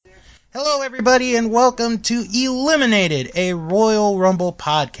Hello, everybody, and welcome to Eliminated, a Royal Rumble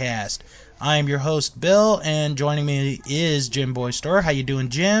podcast. I am your host, Bill, and joining me is Jim Boystor. How you doing,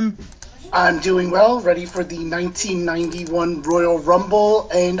 Jim? I'm doing well, ready for the 1991 Royal Rumble,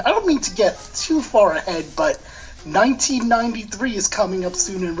 and I don't mean to get too far ahead, but 1993 is coming up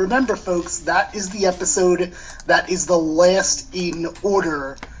soon, and remember, folks, that is the episode that is the last in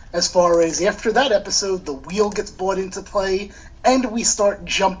order, as far as after that episode, the wheel gets brought into play, and we start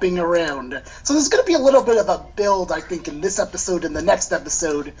jumping around. So there's going to be a little bit of a build, I think, in this episode and the next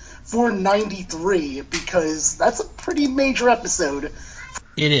episode for 93, because that's a pretty major episode.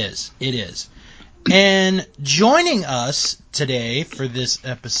 It is. And joining us today for this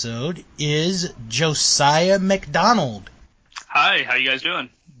episode is Josiah McDonald. Hi, how you guys doing?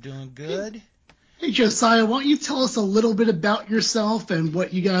 Doing good. Hey, Josiah, why don't you tell us a little bit about yourself and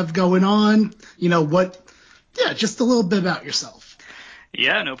what you have going on? Just a little bit about yourself.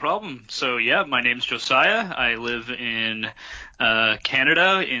 Yeah, no problem. So, my name's Josiah. I live in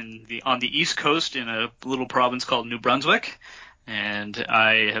Canada on the East Coast in a little province called New Brunswick. And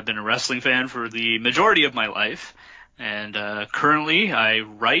I have been a wrestling fan for the majority of my life. And currently I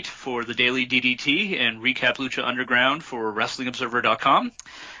write for the Daily DDT and recap Lucha Underground for WrestlingObserver.com.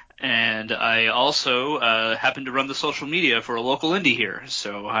 And I also happen to run the social media for a local indie here.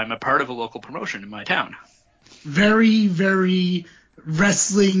 So I'm a part of a local promotion in my town. Very, very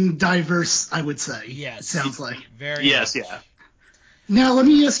wrestling diverse, I would say. Yes. It sounds like. Very Yes, much. yeah. Now, let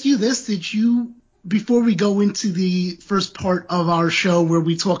me ask you this. Before we go into the first part of our show where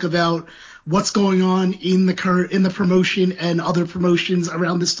we talk about what's going on in the promotion and other promotions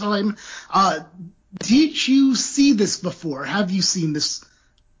around this time, did you see this before? Have you seen this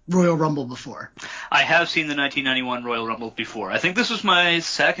Royal Rumble before? I have seen the 1991 Royal Rumble before. I think this was my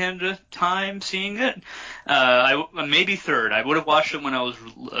second time seeing it. Maybe third. I would have watched it when I was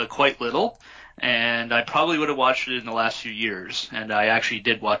quite little, and I probably would have watched it in the last few years. And I actually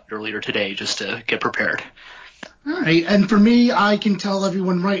did watch it earlier today just to get prepared. All right, and for me, I can tell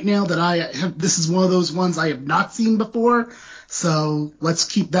everyone right now that this is one of those ones I have not seen before, so let's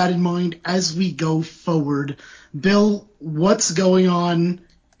keep that in mind as we go forward. Bill, what's going on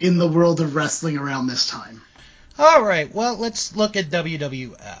in the world of wrestling around this time? All right, well, let's look at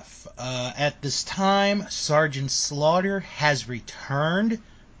WWF. At this time, Sergeant Slaughter has returned,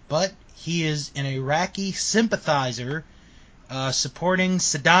 but he is an Iraqi sympathizer supporting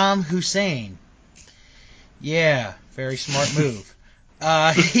Saddam Hussein. Yeah, very smart move.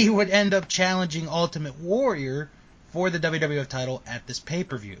 He would end up challenging Ultimate Warrior for the WWF title at this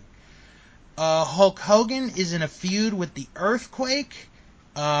pay-per-view. Hulk Hogan is in a feud with the Earthquake.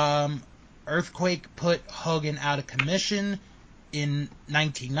 Earthquake put Hogan out of commission in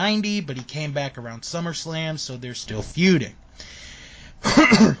 1990, but he came back around SummerSlam, so they're still feuding.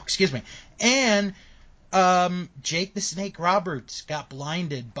 Excuse me. And Jake the Snake Roberts got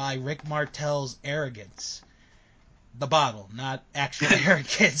blinded by Rick Martel's arrogance. The bottle, not actual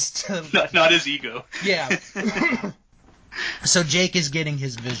arrogance. Not his ego. Yeah. So Jake is getting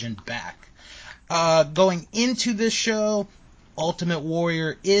his vision back. Going into this show, Ultimate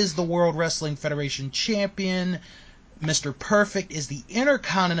Warrior is the World Wrestling Federation champion, Mr. Perfect is the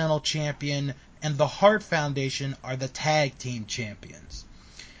Intercontinental champion, and the Hart Foundation are the tag team champions.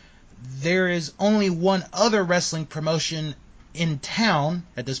 There is only one other wrestling promotion in town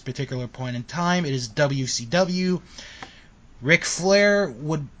at this particular point in time. It is WCW. Ric Flair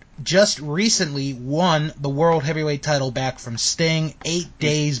would just recently won the World Heavyweight title back from Sting 8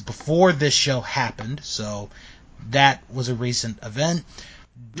 days before this show happened, so that was a recent event.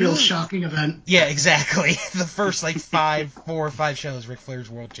 Real shocking event. Yeah, exactly. The first 4 or 5 shows, Ric Flair's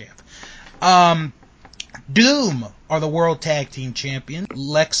world champ. Doom are the World Tag Team Champion.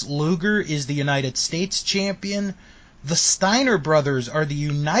 Lex Luger is the United States Champion. The Steiner Brothers are the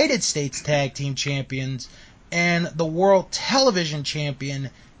United States Tag Team Champions. And the World Television Champion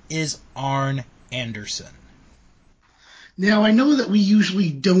is Arn Anderson. Now, I know that we usually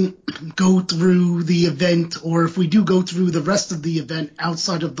don't go through the event, or if we do go through the rest of the event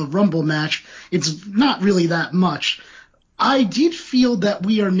outside of the Rumble match, it's not really that much. I did feel that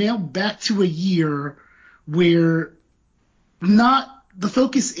we are now back to a year where the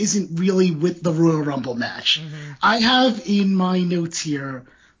focus isn't really with the Royal Rumble match. Mm-hmm. I have in my notes here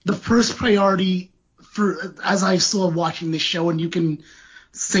the first priority as I saw watching this show, and you can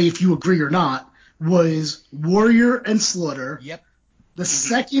say if you agree or not, was Warrior and Slaughter. Yep. The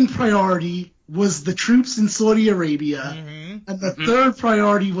second priority was the troops in Saudi Arabia. Mm-hmm. And the third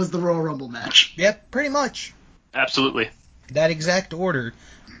priority was the Royal Rumble match. Yep, pretty much. Absolutely. That exact order.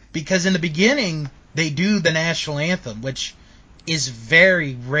 Because in the beginning, they do the national anthem, which is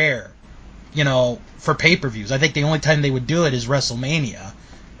very rare for pay-per-views. I think the only time they would do it is WrestleMania,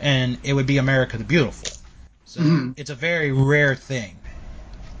 and it would be America the Beautiful. So It's a very rare thing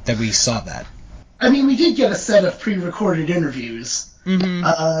that we saw that. I mean, we did get a set of pre-recorded interviews.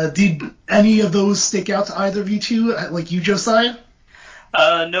 Mm-hmm. Did any of those stick out to either of you two, like you, Josiah?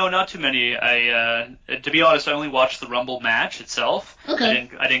 No, not too many. To be honest, I only watched the Rumble match itself. Okay.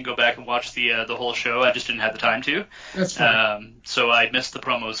 I didn't go back and watch the whole show. I just didn't have the time to. That's fine. So I missed the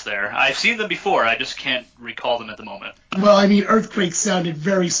promos there. I've seen them before. I just can't recall them at the moment. Well, I mean, Earthquake sounded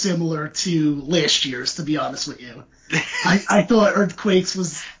very similar to last year's, to be honest with you. I thought Earthquakes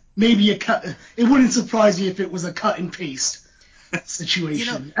was maybe a cut. It wouldn't surprise me if it was a cut and paste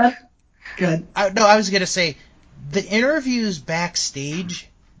situation. Good. I was gonna say, the interviews backstage,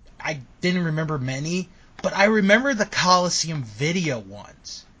 I didn't remember many, but I remember the Coliseum video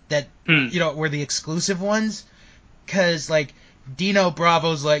ones that, were the exclusive ones, because, like, Dino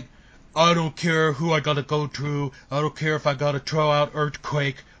Bravo's like, I don't care who I gotta go through, I don't care if I gotta throw out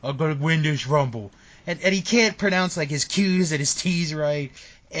Earthquake, I'm gonna win this Rumble. And he can't pronounce, like, his Q's and his T's right,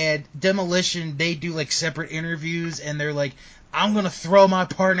 and Demolition, they do, like, separate interviews, and they're like, I'm going to throw my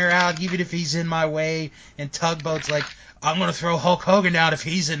partner out even if he's in my way. And Tugboat's like, I'm going to throw Hulk Hogan out if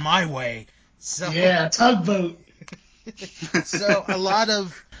he's in my way. So, yeah, Tugboat. So a lot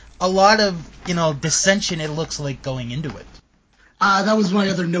of dissension, it looks like, going into it. That was my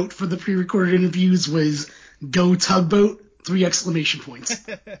other note for the pre-recorded interviews was go Tugboat, 3 exclamation points.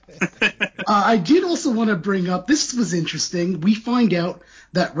 I did also want to bring up, this was interesting, we find out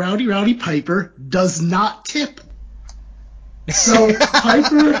that Rowdy Piper does not tip. So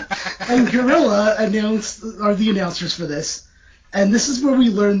Piper and Gorilla are the announcers for this, and this is where we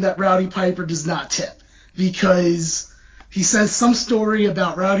learn that Rowdy Piper does not tip, because he says some story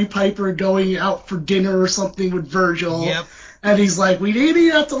about Rowdy Piper going out for dinner or something with Virgil, Yep. And he's like, we didn't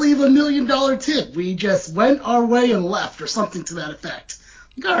even have to leave $1 million tip, we just went our way and left, or something to that effect.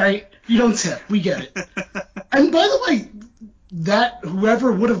 All right, you don't tip, we get it. And by the way, that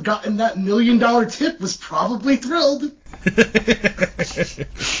whoever would have gotten that $1 million tip was probably thrilled.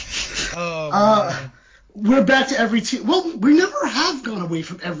 We're back to every 2. Well, we never have gone away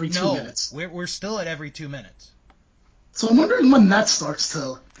from every 2 minutes. We're still at every 2 minutes. So I'm wondering when that starts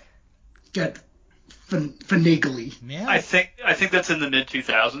to get finagly. Yeah. I think that's in the mid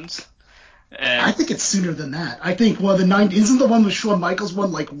 2000s. I think it's sooner than that. I think the 90s isn't the one with Shawn Michaels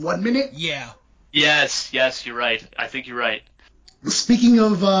one like 1 minute. Yeah. Yes, you're right. I think you're right. Speaking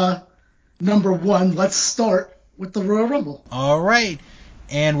of number 1, let's start with the Royal Rumble. All right.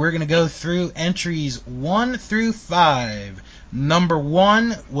 And we're going to go through entries 1 through 5. Number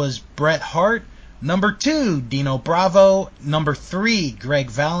 1 was Bret Hart. Number 2, Dino Bravo. Number 3, Greg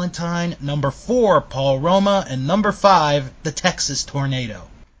Valentine. Number 4, Paul Roma. And number 5, the Texas Tornado.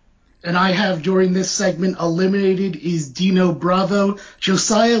 And I have, during this segment, eliminated is Dino Bravo.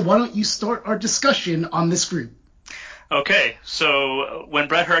 Josiah, why don't you start our discussion on this group? Okay, so when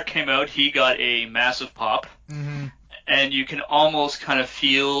Bret Hart came out, he got a massive pop. Mm-hmm. And you can almost kind of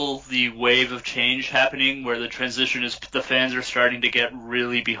feel the wave of change happening where the transition is the fans are starting to get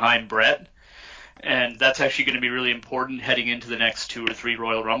really behind Bret. And that's actually going to be really important heading into the next 2 or 3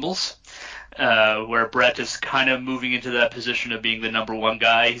 Royal Rumbles, where Bret is kind of moving into that position of being the number 1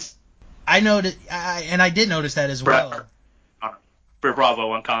 guy. I noticed, and I did notice that as well.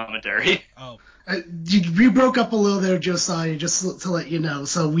 Bravo on commentary. Oh. You broke up a little there, Josiah, just to let you know.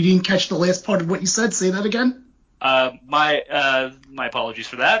 So we didn't catch the last part of what you said. Say that again. My apologies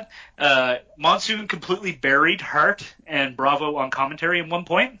for that. Monsoon completely buried Hart and Bravo on commentary at one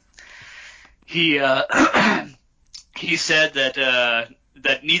point. He he said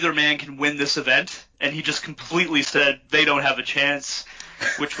that neither man can win this event, and he just completely said they don't have a chance,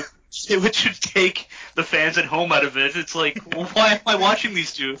 which should take the fans at home out of it. It's like, well, why am I watching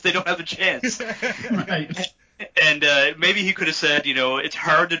these two if they don't have a chance? Right. And maybe he could have said, it's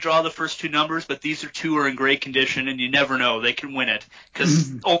hard to draw the first 2 numbers, but these 2 are in great condition, and you never know. They can win it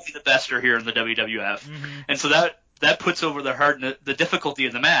because only the best are here in the WWF. Mm-hmm. And so that puts over the difficulty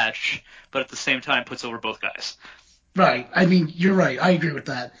of the match, but at the same time puts over both guys. Right. I mean, you're right. I agree with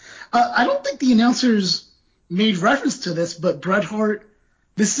that. I don't think the announcers made reference to this, but Bret Hart,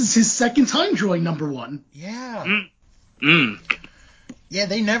 this is his second time drawing number 1. Yeah. Yeah,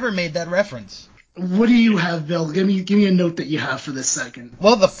 they never made that reference. What do you have, Bill? Give me a note that you have for this second.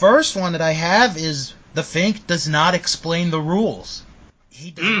 Well, the first one that I have is the Fink does not explain the rules.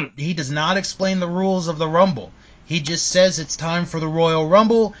 He does not explain the rules of the Rumble. He just says it's time for the Royal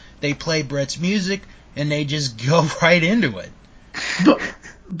Rumble. They play Bret's music, and they just go right into it.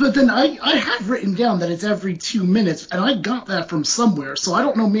 But then I have written down that it's every 2 minutes, and I got that from somewhere. So I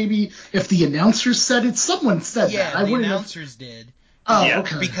don't know, maybe if the announcers said it, someone said that. Yeah, I the wouldn't have. announcers did. Oh, Yeah.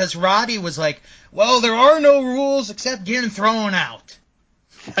 okay. Because Roddy was like, well, there are no rules except getting thrown out.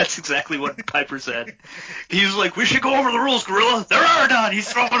 That's exactly what Piper said. He was like, we should go over the rules, Gorilla. There are none.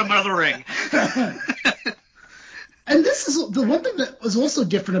 He's throwing him out of the ring. And this is the one thing that was also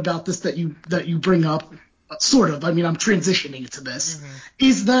different about this that you bring up, sort of. I mean, I'm transitioning to this,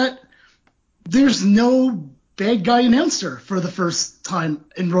 is that there's no bad guy announcer for the first time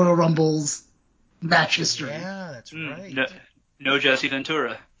in Royal Rumble's match history. Yeah, that's right. No Jesse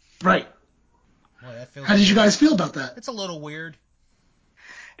Ventura. Right. Boy, that feels How did you weird. guys feel about that? It's a little weird.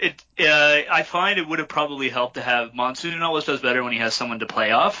 I find it would have probably helped to have Monsoon always does better when he has someone to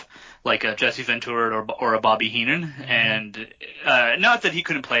play off, like a Jesse Ventura or a Bobby Heenan. And not that he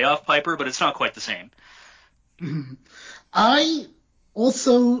couldn't play off Piper, but it's not quite the same. I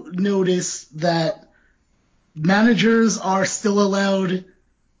also noticed that managers are still allowed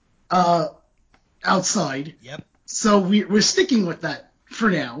outside. Yep. So we're sticking with that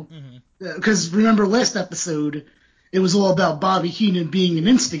for now. Because remember last episode, it was all about Bobby Heenan being an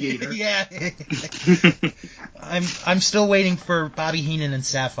instigator. Yeah. I'm still waiting for Bobby Heenan and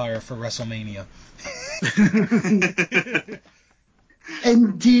Sapphire for WrestleMania.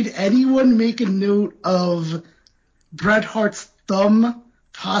 And did anyone make a note of Bret Hart's thumb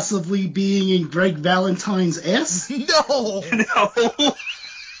possibly being in Greg Valentine's ass? No. No.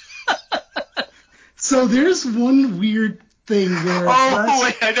 So there's one weird thing where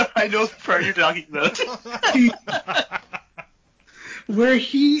Wait, I know the part you're talking about. where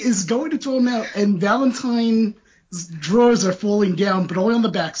he is going to throw him out, and Valentine's drawers are falling down, but only on the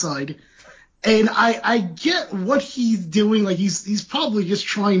backside. And I get what he's doing. Like he's probably just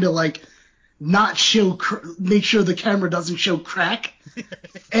trying to like not show, make sure the camera doesn't show crack.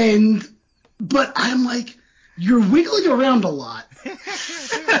 But I'm like, you're wiggling around a lot.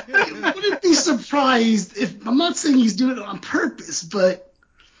 I wouldn't be surprised if, I'm not saying he's doing it on purpose, but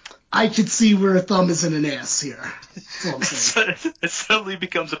I could see where a thumb is in an ass here. That's all I'm saying. It suddenly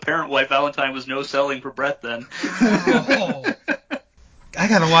becomes apparent why Valentine was no selling for Bret then. Oh. I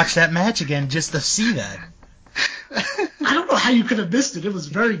gotta watch that match again just to see that. I don't know how you could have missed it. It was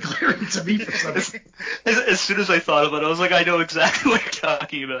very glaring to me for some reason. As soon as I thought of it, I was like, I know exactly what you're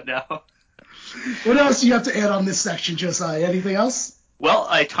talking about now. What else do you have to add on this section, Josiah? Anything else? Well,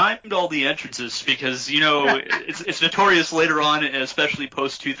 I timed all the entrances because, it's notorious later on, especially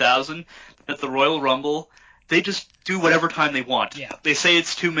post-2000, that the Royal Rumble, they just do whatever time they want. Yeah. They say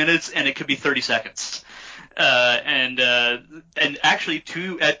it's 2 minutes, and it could be 30 seconds. And actually,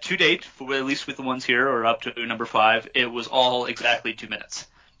 to date, at least with the ones here, or up to number 5, it was all exactly 2 minutes.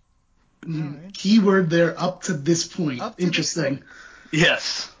 Right. Keyword there, up to this point. Interesting.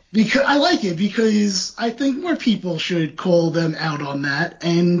 Yes. Because I like it, because I think more people should call them out on that,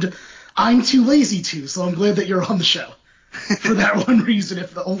 and I'm too lazy to, so I'm glad that you're on the show for that one reason,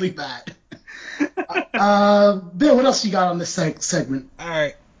 if only that. Bill, what else you got on this segment? All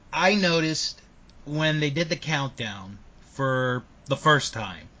right, I noticed when they did the countdown for the first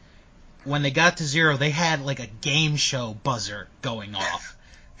time, when they got to 0, they had like a game show buzzer going off.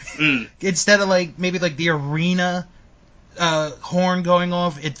 Instead of maybe the arena horn going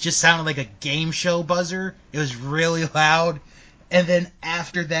off, it just sounded like a game show buzzer. It was really loud. And then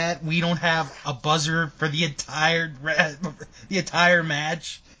after that, we don't have a buzzer for the entire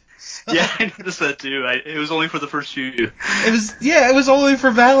match. Yeah, I noticed that too. It was only for the first few. It was only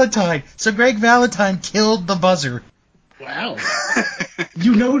for Valentine. So Greg Valentine killed the buzzer. Wow.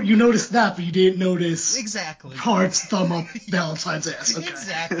 You noticed that, but you didn't notice exactly Hart's thumb up Valentine's ass. Okay.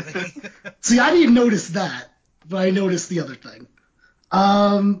 Exactly. See, I didn't notice that, but I noticed the other thing.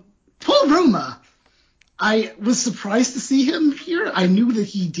 Paul Roma. I was surprised to see him here. I knew that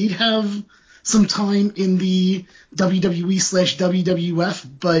he did have some time in the WWE/WWF,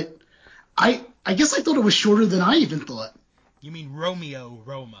 but I guess I thought it was shorter than I even thought. You mean Romeo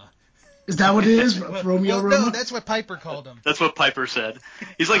Roma? Is that what it is? Romeo Roma? No, that's what Piper called him. That's what Piper said.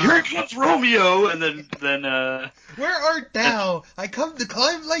 He's like, here comes Romeo, and then where art thou? I come to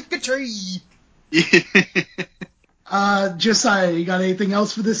climb like a tree. Josiah, you got anything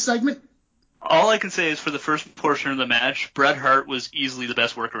else for this segment? All I can say is for the first portion of the match, Bret Hart was easily the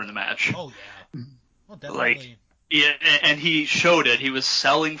best worker in the match. Oh, yeah. Well, definitely. Yeah, and he showed it. He was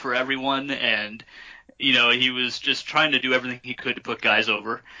selling for everyone, and, he was just trying to do everything he could to put guys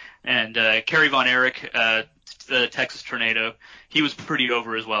over. And Kerry Von Erich, the Texas Tornado, he was pretty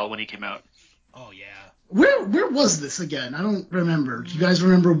over as well when he came out. Oh, yeah. Where was this again? I don't remember. Do you guys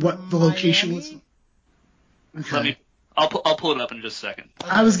remember what the location was? Okay. I'll pull it up in just a second.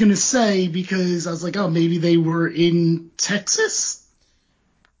 I was gonna say, because I was like, oh, maybe they were in Texas,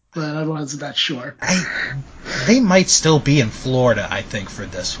 but I wasn't that sure. They might still be in Florida, I think, for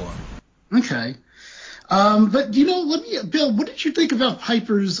this one. Okay. But Bill, what did you think about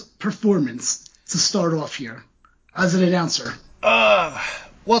Piper's performance to start off here as an announcer?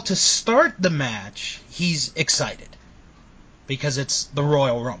 Well, to start the match, he's excited because it's the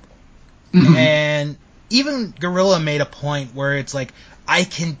Royal Rumble. Mm-hmm. And even Gorilla made a point where it's like, I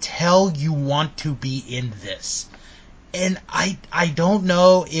can tell you want to be in this. And I don't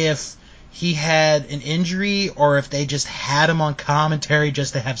know if he had an injury or if they just had him on commentary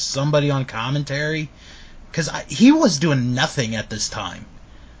just to have somebody on commentary. Because he was doing nothing at this time.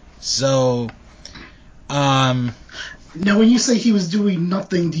 So, Now, when you say he was doing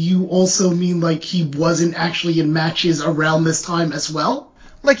nothing, do you also mean like he wasn't actually in matches around this time as well?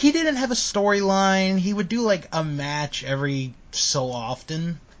 like, he didn't have a storyline. He would do, like, a match every so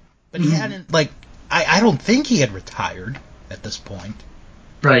often. But he hadn't, like, I don't think he had retired at this point.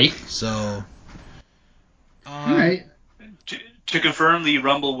 Right. So, All right. To confirm, the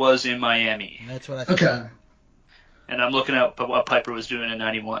Rumble was in Miami. That's what I thought. Okay. And I'm looking at what Piper was doing in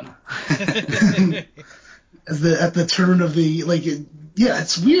 '91. At the turn of the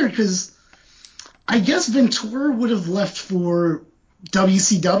it's weird because I guess Ventura would have left for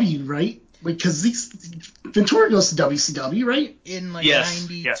WCW, right? Because Ventura goes to WCW, right? In, like, Yes,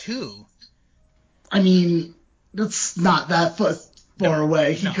 92. I mean, that's not that far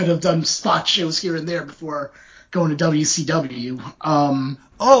away. He could have done spot shows here and there before going to WCW.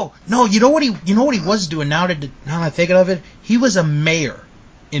 Oh, no, you know what he was doing now that I think of it? He was a mayor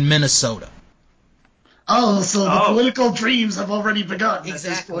in Minnesota. Oh, so the political dreams have already begun Exactly. at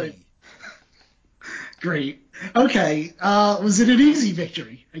this point. Great. Okay. Was it an easy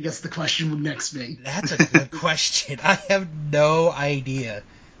victory? I guess the question would next be. That's a good question. I have no idea.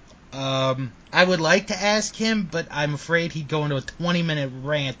 I would like to ask him, but I'm afraid he'd go into a 20-minute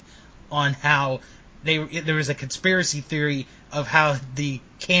rant on how there was a conspiracy theory of how the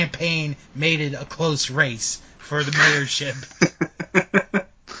campaign made it a close race for the mayorship.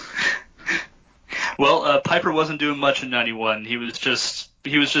 Well, Piper wasn't doing much in '91. He was just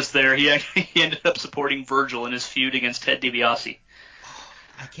there. He ended up supporting Virgil in his feud against Ted DiBiase.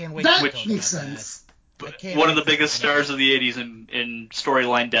 I can't wait. That to talk makes about sense. that. One of the biggest stars of the '80s in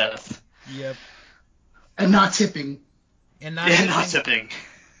storyline death. Yep. And not tipping. Not tipping.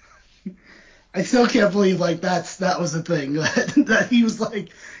 I still can't believe that was a thing that he was like,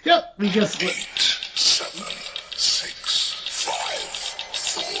 yep, we just 8, 7, 6, 5, 4,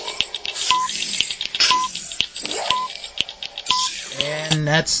 3, 2, 1, 0. And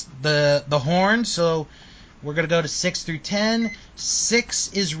that's the horn. So we're gonna go to 6 through 10.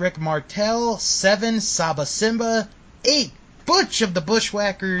 6 is Rick Martel. 7 Saba Simba. 8 Butch of the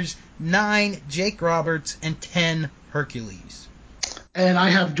Bushwhackers. 9 Jake Roberts, and 10 Hercules. And I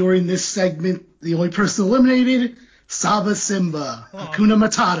have during this segment the only person eliminated, Saba Simba, Hakuna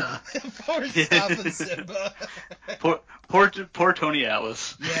Matata. Poor Saba Simba. Poor Tony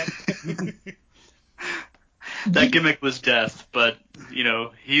Atlas. Yep. That gimmick was death, but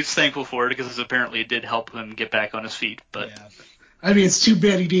he's thankful for it because apparently it did help him get back on his feet. But yeah. I mean, it's too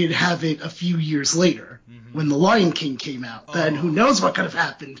bad he didn't have it a few years later when The Lion King came out. Then who knows what could have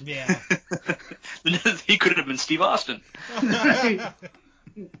happened? Yeah. He could have been Steve Austin. Right.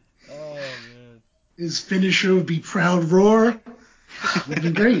 Oh man. His finisher would be Proud Roar. Would have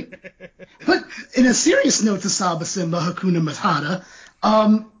been great. But in a serious note to Saba Simba, Hakuna Matata,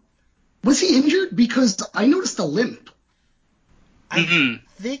 was he injured? Because I noticed a limp. I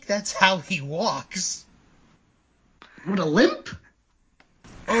think that's how he walks. With a limp?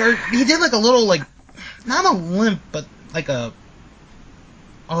 Or he did like a little, like, not a limp, but like a,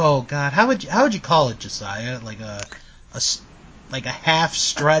 oh god, how would you call it, Josiah? Like a half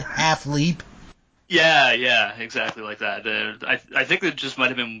strut, half leap? Yeah, exactly like that. I think it just might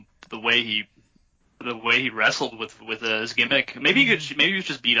have been the way he wrestled with his gimmick. Maybe he was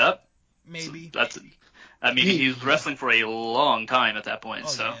just beat up. Maybe. He was wrestling for a long time at that point. Oh,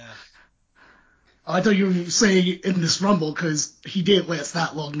 so. Yeah. I thought you were saying in this Rumble because he didn't last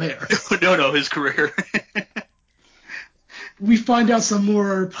that long there. No, his career. We find out some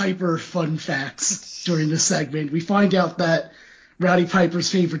more Piper fun facts during this segment. We find out that Rowdy Piper's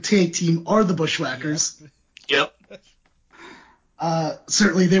favorite tag team are the Bushwhackers. Yep.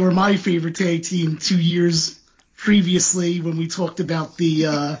 Certainly they were my favorite tag team 2 years previously when we talked about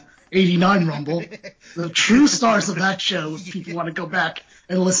the 89 Rumble. The true stars of that show, if people want to go back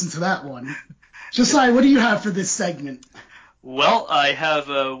and listen to that one. Josiah, what do you have for this segment? Well, I have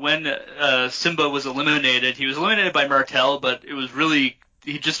when Simba was eliminated, he was eliminated by Martel, but it was really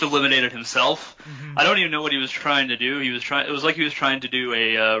he just eliminated himself. Mm-hmm. I don't even know what he was trying to do. It was like he was trying to do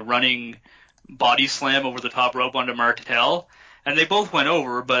a running body slam over the top rope onto Martel, and they both went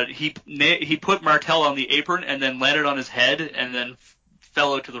over, but he put Martel on the apron and then landed on his head and then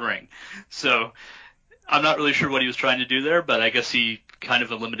fell out to the ring. So I'm not really sure what he was trying to do there, but I guess he kind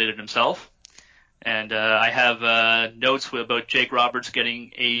of eliminated himself. And I have notes about Jake Roberts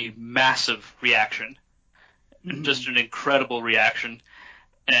getting a massive reaction, just an incredible reaction.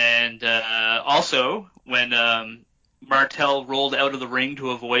 And also, when Martel rolled out of the ring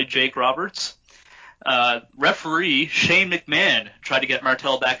to avoid Jake Roberts, referee Shane McMahon tried to get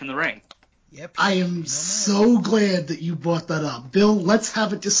Martel back in the ring. Yep. I am so glad that you brought that up. Bill, let's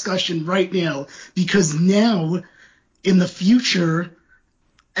have a discussion right now, because now, in the future,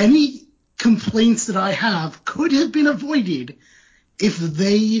 any complaints that I have could have been avoided if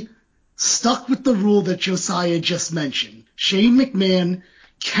they stuck with the rule that Josiah just mentioned. Shane McMahon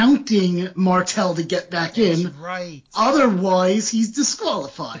counting Martel to get back in. Right. Otherwise, he's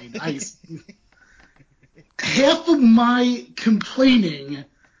disqualified. Half of my complaining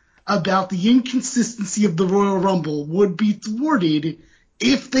about the inconsistency of the Royal Rumble would be thwarted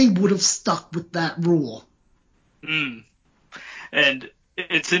if they would have stuck with that rule. And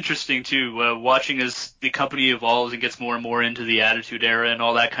it's interesting, too, watching as the company evolves and gets more and more into the Attitude Era and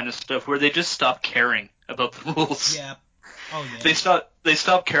all that kind of stuff, where they just stop caring about the rules. Yeah. Oh, yeah. They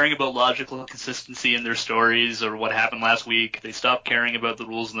stop caring about logical consistency in their stories or what happened last week. They stop caring about the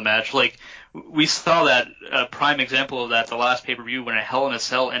rules of the match. Like, we saw that prime example of that the last pay-per-view when a Hell in a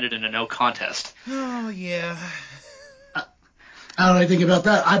Cell ended in a no contest. Oh, yeah. I don't know anything about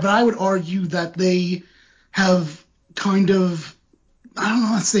that. But I would argue that they have kind of, I don't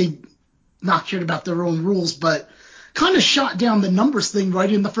want to say not cared about their own rules, but kind of shot down the numbers thing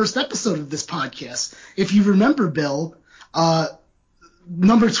right in the first episode of this podcast. If you remember, Bill,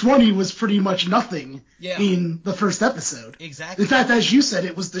 number 20 was pretty much nothing in the first episode. Exactly. In fact, as you said,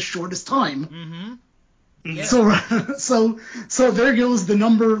 it was the shortest time. Mm-hmm. Yeah. So there goes the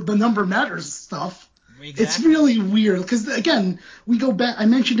number matters stuff. Exactly. It's really weird because, again, we go back. I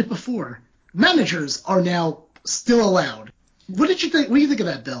mentioned it before. Managers are now still allowed. What did you think? What do you think of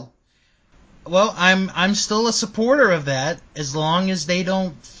that, Bill? Well, I'm still a supporter of that as long as they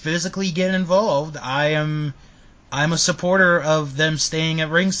don't physically get involved. I'm a supporter of them staying at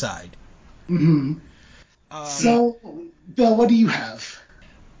ringside. Mm-hmm. So, Bill, what do you have?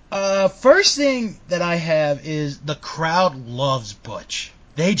 First thing that I have is the crowd loves Butch.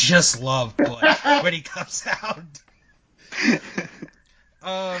 They just love Butch when he comes out.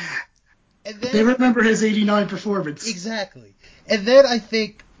 And then, they remember his '89 performance. Exactly. And then I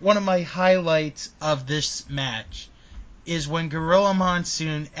think one of my highlights of this match is when Gorilla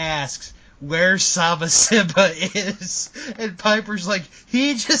Monsoon asks where Saba Simba is, and Piper's like,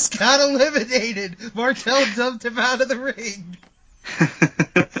 he just got eliminated. Martel dumped him out of the ring.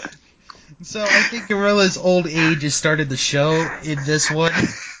 So I think Gorilla's old age has started to show in this one.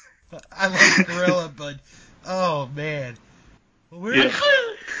 I like Gorilla, but oh man, where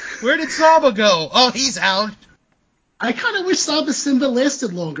did Saba go? Oh, he's out. I kind of wish Saba Simba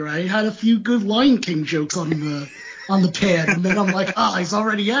lasted longer. I had a few good Lion King jokes on the pad, and then I'm like, he's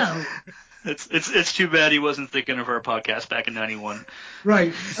already out. It's too bad he wasn't thinking of our podcast back in '91. Right.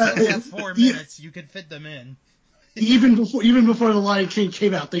 You still have 4 minutes. You could fit them in. Even before the Lion King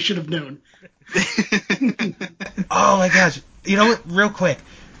came out, they should have known. Oh my gosh! You know what? Real quick,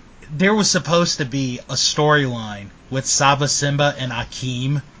 there was supposed to be a storyline with Saba Simba and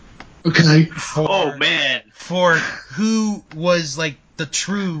Akeem. Okay. Oh man! For who was like the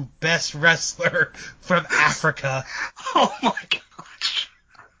true best wrestler from Africa? Oh my gosh!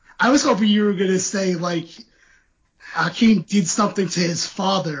 I was hoping you were gonna say like Akeem did something to his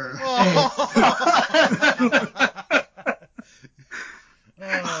father. What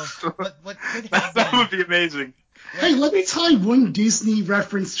could happen? That would be amazing. Hey, let me tie one Disney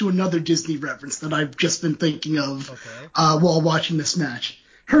reference to another Disney reference that I've just been thinking of while watching this match.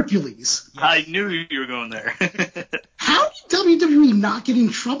 Hercules. Yes. I knew you were going there. How did WWE not get in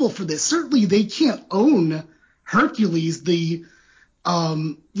trouble for this? Certainly they can't own Hercules.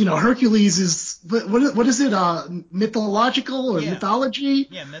 Hercules is what is it? Mythological or mythology?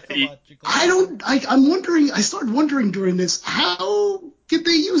 Yeah, mythological. I'm wondering. I started wondering during this. How did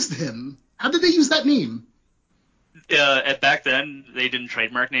they use him? How did they use that name? Back then, they didn't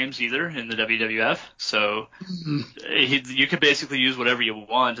trademark names either in the WWF, so you could basically use whatever you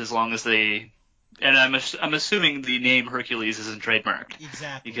want as long as they. And I'm assuming the name Hercules isn't trademarked.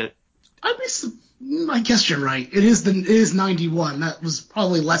 Exactly. I guess you're right. It is 91. That was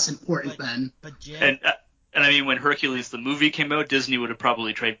probably less important then. But Jim, And I mean, when Hercules the movie came out, Disney would have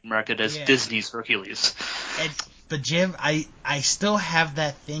probably trademarked it as Disney's Hercules. but Jim, I still have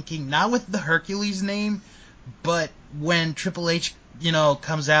that thinking, not with the Hercules name, but when Triple H,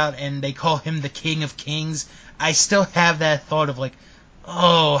 comes out and they call him the King of Kings, I still have that thought of like,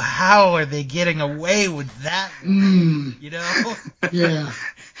 oh, how are they getting away with that? Yeah.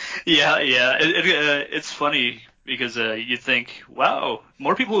 Yeah. It's funny because you think, wow,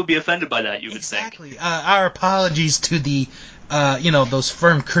 more people would be offended by that. You would think. Exactly. Our apologies to the, those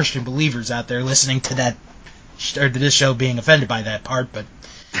firm Christian believers out there listening to that, or to this show being offended by that part. But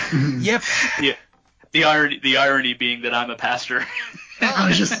yep. Yeah. The irony being that I'm a pastor. I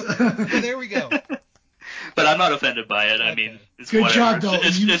was just. Well, there we go. But I'm not offended by it. I mean, it's Good whatever. job, Bill.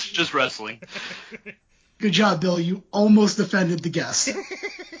 It's just wrestling. Good job, Bill. You almost offended the guest.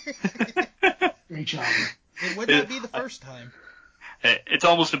 Great job. It would not be the first time. It's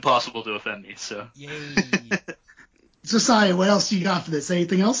almost impossible to offend me, so. Yay. Josiah, what else you got for this?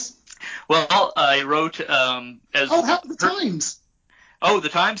 Anything else? Well, I wrote how about the times? Oh, the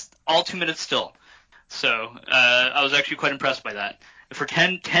times? All 2 minutes still. So I was actually quite impressed by that. For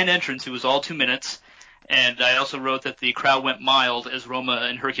 10 entrants, it was all 2 minutes. And I also wrote that the crowd went mild as Roma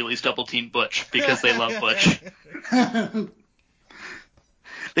and Hercules double-teamed Butch because they love Butch.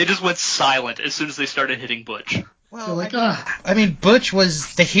 They just went silent as soon as they started hitting Butch. Well, I mean, Butch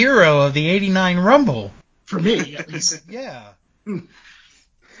was the hero of the '89 Rumble. For me, at least. Yeah.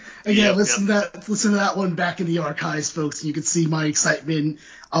 Again, listen to that one back in the archives, folks, and you can see my excitement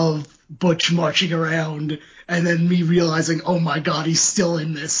of Butch marching around, and then me realizing, oh my God, he's still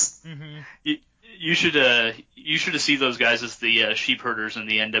in this. Mm-hmm. You should have seen those guys as the sheep herders in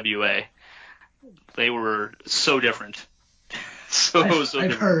the NWA. They were so different.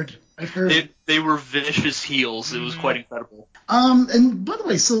 I've heard. They were vicious heels. It was quite incredible. And by the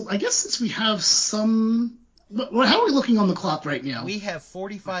way, so I guess since we have some. How are we looking on the clock right now? We have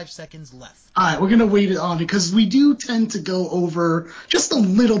 45 seconds left. All right, we're going to wait it on because we do tend to go over just a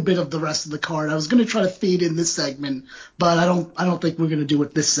little bit of the rest of the card. I was going to try to fade in this segment, but I don't think we're going to do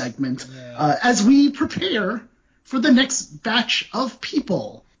it this segment. Yeah. As we prepare for the next batch of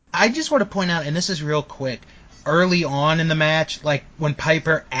people. I just want to point out, and this is real quick, early on in the match, like when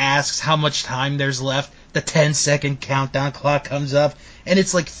Piper asks how much time there's left, the 10-second countdown clock comes up, and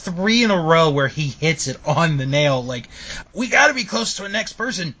it's like 3 in a row where he hits it on the nail. Like, we got to be close to the next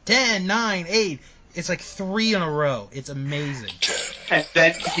person. 10, 9, 8. It's like 3 in a row. It's amazing. 10, and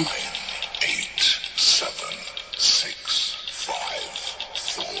then 9, 8, 7, 6, 5,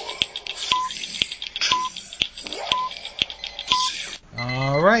 4, 3, 2, 1, 0.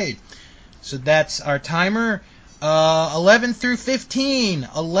 All right. So that's our timer. 11 through 15.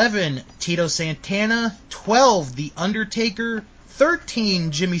 11, Tito Santana. 12, The Undertaker.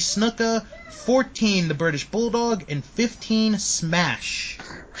 13, Jimmy Snuka. 14, The British Bulldog. And 15, Smash.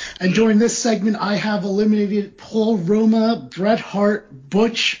 And during this segment, I have eliminated Paul Roma, Bret Hart,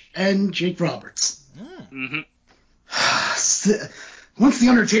 Butch, and Jake Roberts. Mm-hmm. Once The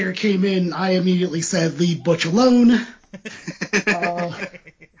Undertaker came in, I immediately said, leave Butch alone.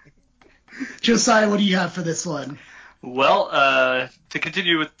 Josiah, what do you have for this one? Well, to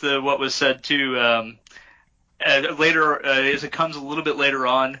continue with what was said too, later as it comes a little bit later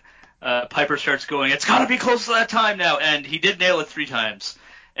on, Piper starts going, "It's got to be close to that time now," and he did nail it 3 times,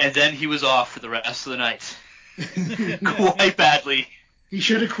 and then he was off for the rest of the night, quite badly. He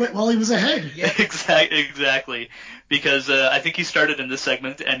should have quit while he was ahead. Yeah. Exactly. Because I think he started in this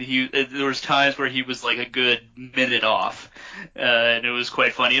segment, and there was times where he was like a good minute off, and it was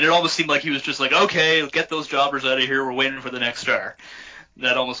quite funny. And it almost seemed like he was just like, okay, get those jobbers out of here. We're waiting for the next star.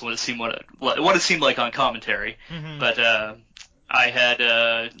 That almost what it seemed like on commentary. Mm-hmm. But I had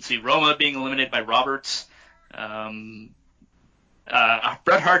Roma being eliminated by Roberts. Bret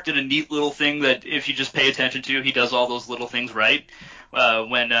Hart did a neat little thing that if you just pay attention to, he does all those little things right.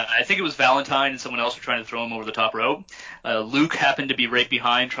 When I think it was Valentine and someone else were trying to throw him over the top rope, Luke happened to be right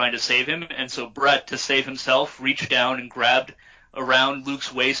behind trying to save him, and so Bret, to save himself, reached down and grabbed around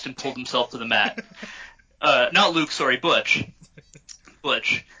Luke's waist and pulled himself to the mat. Not Luke, sorry, Butch.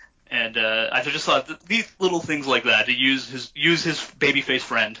 And I just thought these little things like that, to use his babyface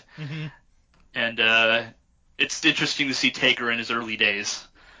friend. Mm-hmm. And it's interesting to see Taker in his early days.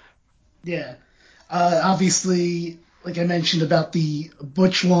 Yeah. Obviously, like I mentioned about the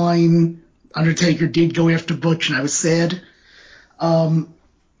Butch line, Undertaker did go after Butch, and I was sad. I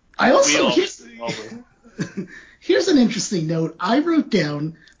also here's an interesting note. I wrote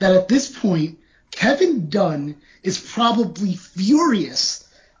down that at this point, Kevin Dunn is probably furious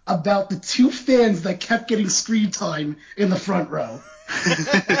about the two fans that kept getting screen time in the front row.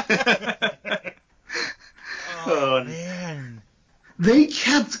 Oh, man. They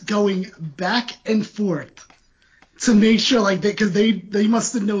kept going back and forth to make sure, like, because they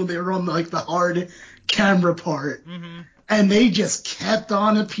must have known they were on, like, the hard camera part. Mm-hmm. And they just kept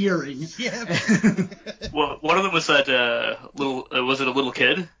on appearing. Yeah. Well, one of them was that little. Was it a little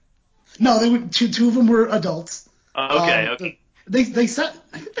kid? No, they were two of them were adults. Okay. They sat.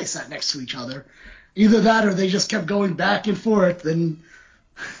 I think they sat next to each other. Either that, or they just kept going back and forth. And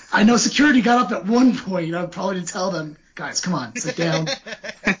I know security got up at one point. Probably to tell them, guys, come on, sit down.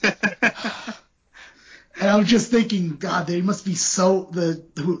 And I was just thinking, God, they must be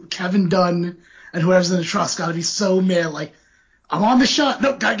Kevin Dunn and whoever's in the trust got to be so mad. Like, I'm on the shot.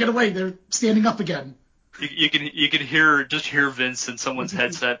 Nope, gotta get away. They're standing up again. You can hear Vince in someone's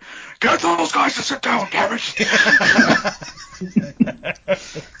headset. Get those guys to sit down, damn it!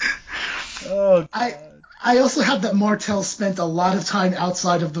 Oh, God. I also have that Martel spent a lot of time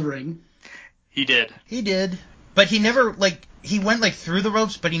outside of the ring. He did. But he never, he went, through the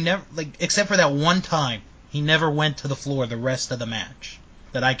ropes, but he never, except for that one time, he never went to the floor the rest of the match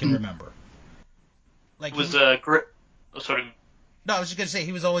that I can remember. Great. Oh, sorry. No, I was just going to say,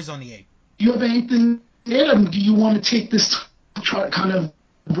 he was always on the 8. Do you have anything, Adam? Do you want to take this to try kind of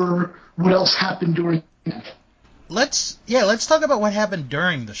over what else happened during Let's talk about what happened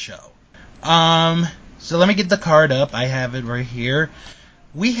during the show. So let me get the card up. I have it right here.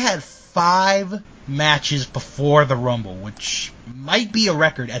 We had 5 matches before the Rumble, which might be a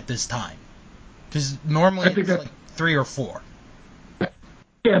record at this time. Because normally it's 3 or 4.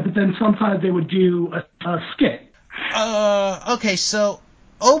 Yeah, but then sometimes they would do a skit. Okay, so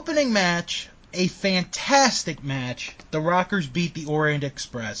opening match, a fantastic match. The Rockers beat the Orient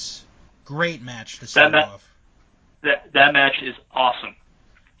Express. Great match to start off. That match is awesome.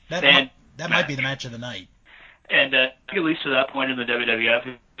 That might be the match of the night. And at least to that point in the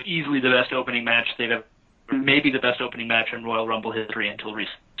WWF, easily the best opening match they've ever, maybe the best opening match in Royal Rumble history until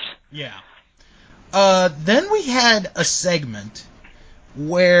recent. Yeah. Then we had a segment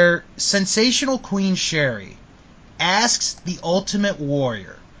where Sensational Queen Sherri asks the Ultimate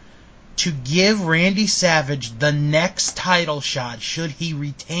Warrior to give Randy Savage the next title shot should he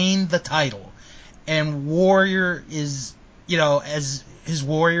retain the title. And Warrior is, as his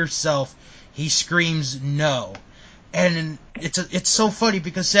Warrior self, he screams no. And it's so funny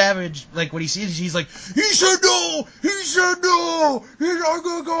because Savage, when he sees it, he's like, he said no, he's not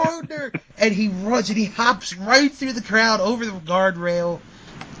gonna go out there. And he runs and he hops right through the crowd over the guardrail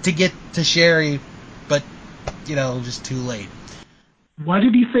to get to Sherri, but, just too late. Why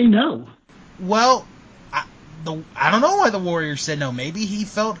did he say no? Well, I don't know why the Warrior said no. Maybe he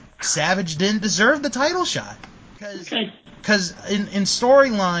felt Savage didn't deserve the title shot. Because in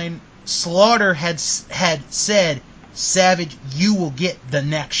storyline, Slaughter had said, Savage, you will get the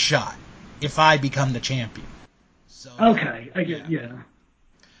next shot if I become the champion. So, okay, I get, yeah.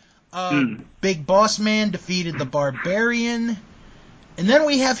 Big Boss Man defeated the Barbarian. And then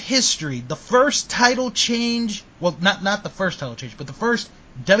we have history. The first title change, well, not the first title change, but the first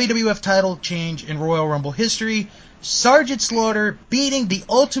WWF title change in Royal Rumble history. Sergeant Slaughter beating the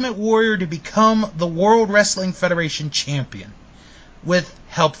Ultimate Warrior to become the World Wrestling Federation champion with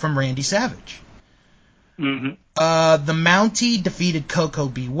help from Randy Savage. Mm-hmm. The Mountie defeated Koko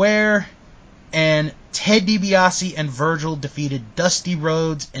Beware, and Ted DiBiase and Virgil defeated Dusty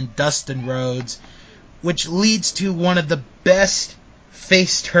Rhodes and Dustin Rhodes, which leads to one of the best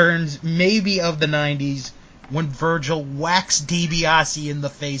face turns maybe of the 90s when Virgil whacks DiBiase in the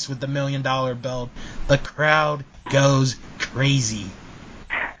face with the $1 million belt. The crowd goes crazy.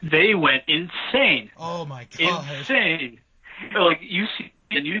 They went insane. Oh my God. Insane. You see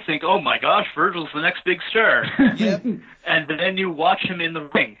and you think, oh my gosh, Virgil's the next big star. Yep. And then you watch him in the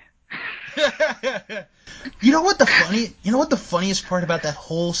ring. You know what the funniest part about that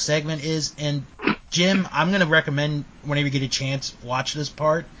whole segment is? And Jim, I'm going to recommend whenever you get a chance, watch this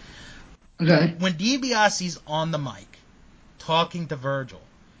part. Okay. When DiBiase's on the mic talking to Virgil,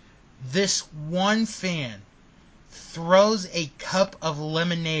 this one fan throws a cup of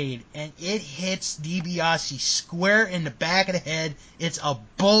lemonade and it hits DiBiase square in the back of the head. It's a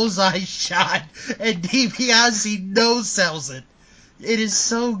bullseye shot and DiBiase no-sells it. It is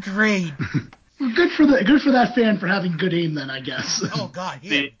so great. Well, good for that fan for having good aim then, I guess. Oh God,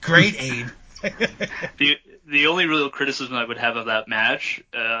 he had great aim. The only real criticism I would have of that match,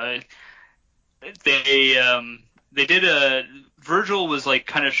 they did Virgil was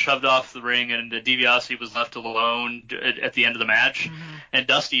kind of shoved off the ring, and DiBiase was left alone at the end of the match, and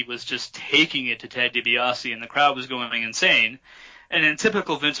Dusty was just taking it to Ted DiBiase, and the crowd was going insane. And in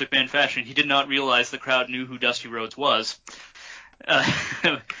typical Vince McMahon fashion, he did not realize the crowd knew who Dusty Rhodes was.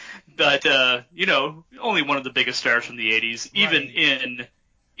 But, only one of the biggest stars from the 80s.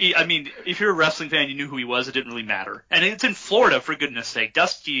 I mean, if you're a wrestling fan, you knew who he was. It didn't really matter. And it's in Florida, for goodness sake.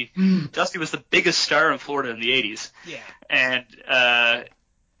 Dusty was the biggest star in Florida in the 80s. Yeah. And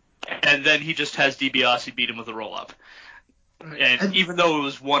then he just has DiBiase beat him with a roll-up. And even though it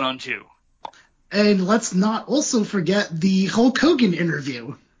was 1-on-2. And let's not also forget the Hulk Hogan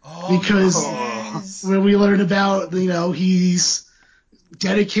interview. Because when we learn about, he's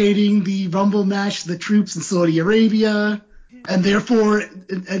dedicating the Rumble match to the troops in Saudi Arabia, and therefore,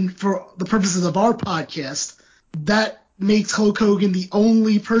 and for the purposes of our podcast, that makes Hulk Hogan the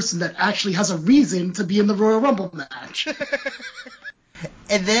only person that actually has a reason to be in the Royal Rumble match.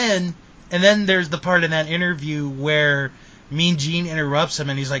 And then there's the part in that interview where Mean Gene interrupts him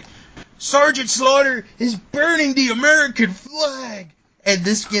and he's like, Sergeant Slaughter is burning the American flag. And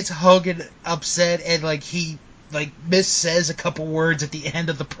this gets Hogan upset, and he missays a couple words at the end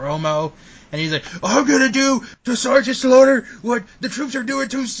of the promo, and he's like, I'm gonna do to Sergeant Slaughter what the troops are doing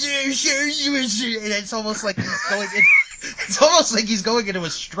to and it's almost like he's going into a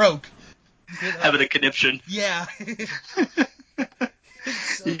stroke. Having a conniption. Yeah.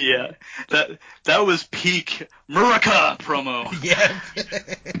 Yeah. That was peak Murica promo.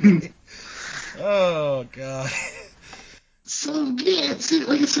 Yeah. Oh God. So, yeah,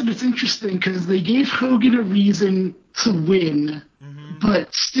 like I said, it's interesting because they gave Hogan a reason to win,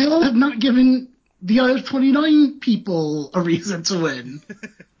 but still have not given the other 29 people a reason to win.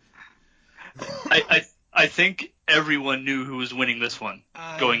 I think everyone knew who was winning this one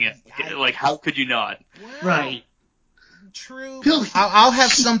going in. How could you not? Well, right. True. Bill, I'll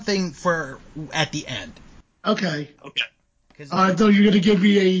have something for at the end. Okay. I thought you were going to give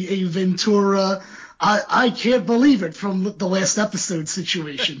me a Ventura, I can't believe it from the last episode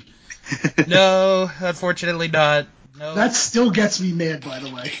situation. No, unfortunately not. No. That still gets me mad, by the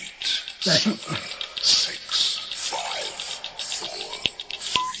way. 8, 7, 6, 5, 4,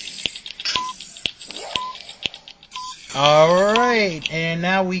 3, 2, 1. All right, and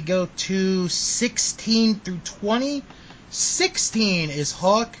now we go to 16 through 20. 16 is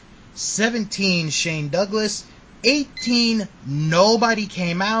Hawk, 17 Shane Douglas, 18 nobody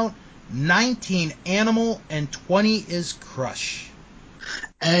came out, 19 Animal, and 20 is Crush.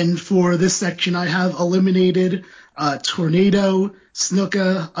 And for this section, I have eliminated Tornado,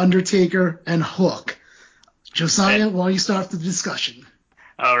 Snuka, Undertaker, and Hook. Josiah, why don't you start the discussion?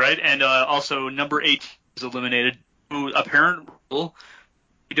 All right, and also number 8 is eliminated. Apparent rule: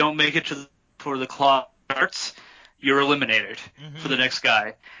 you don't make it before the clock starts, you're eliminated for the next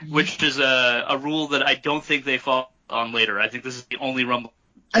guy, which is a rule that I don't think they follow on later. I think this is the only Rumble.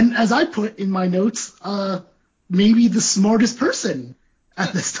 And as I put in my notes, maybe the smartest person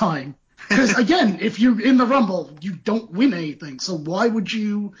at this time. Because, again, if you're in the Rumble, you don't win anything. So why would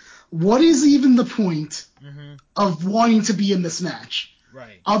you – what is even the point of wanting to be in this match?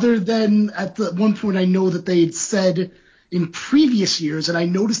 Right. Other than at the one point I know that they had said in previous years, and I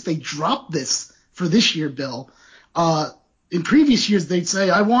noticed they dropped this for this year, Bill. In previous years, they'd say,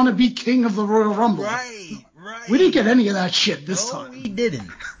 I want to be king of the Royal Rumble. Right. We didn't get any of that shit this time. No, we didn't.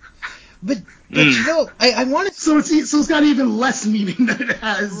 But I want to... So it's got even less meaning than it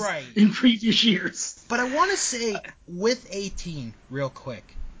has in previous years. But I want to say, with 18, real quick,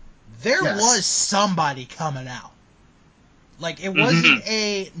 there was somebody coming out. It wasn't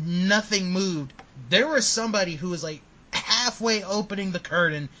a nothing moved. There was somebody who was, halfway opening the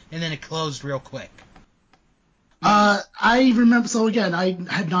curtain, and then it closed real quick. I remember, so again, I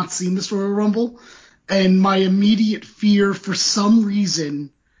had not seen this Royal Rumble, and my immediate fear, for some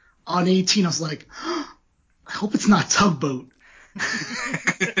reason, on 18, I was like, I hope it's not Tugboat.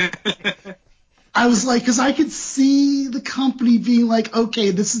 I was like, because I could see the company being like,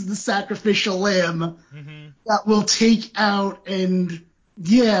 okay, this is the sacrificial lamb that will take out, and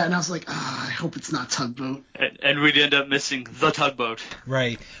I was like, I hope it's not Tugboat. And we'd end up missing the Tugboat.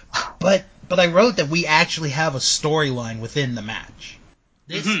 Right. But I wrote that we actually have a storyline within the match.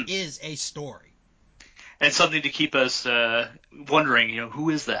 This is a story. And something to keep us wondering,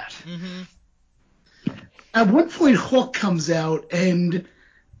 who is that? At one point, Hook comes out, and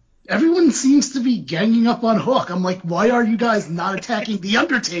everyone seems to be ganging up on Hook. I'm like, why are you guys not attacking The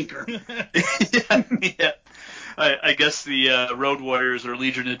Undertaker? Yeah. I guess the Road Warriors or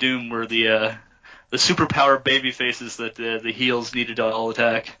Legion of Doom were the superpower baby faces that the heels needed to all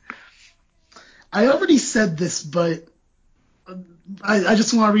attack. I already said this, but I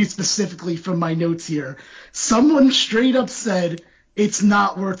just want to read specifically from my notes here. Someone straight up said, it's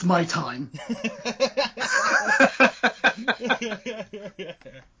not worth my time.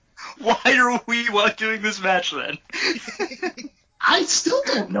 Why are we doing this match then? I still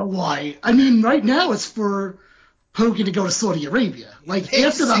don't know why. I mean, right now it's for Hogan to go to Saudi Arabia. Like,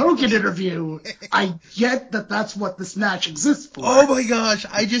 after the Hogan interview, I get that that's what this match exists for. Oh my gosh,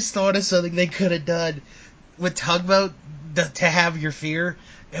 I just thought of something they could have done with Tugboat to have your fear.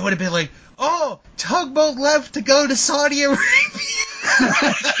 It would have been like, oh, Tugboat left to go to Saudi Arabia.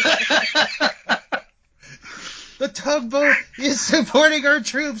 The Tugboat is supporting our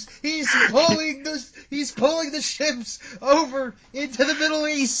troops. He's pulling the ships over into the Middle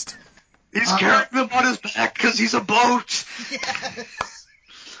East. He's carrying them on his back because he's a boat. Yes.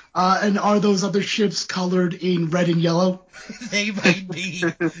 And are those other ships colored in red and yellow? They might be.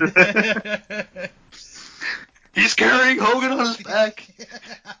 He's carrying Hogan on his back.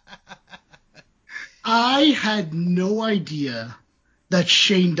 I had no idea that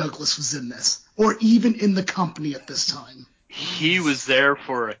Shane Douglas was in this, or even in the company at this time. He was there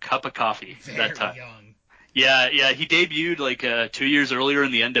for a cup of coffee that time. Young. Yeah, he debuted like 2 years earlier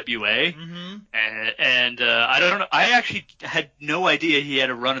in the NWA, and I don't know. I actually had no idea he had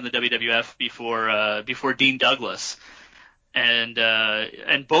a run in the WWF before Dean Douglas,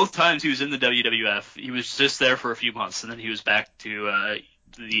 and both times he was in the WWF, he was just there for a few months, and then he was back to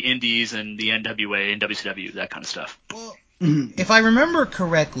the Indies and the NWA and WCW, that kind of stuff. Well, if I remember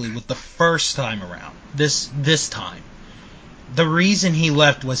correctly, with the first time around, this time, the reason he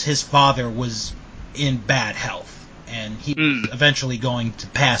left was his father was in bad health, and he was eventually going to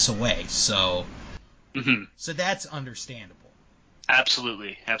pass away. So that's understandable.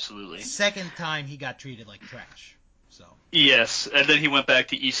 Absolutely. Second time, he got treated like trash. So yes, and then he went back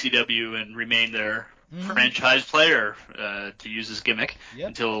to ECW and remained their franchise player, to use his gimmick,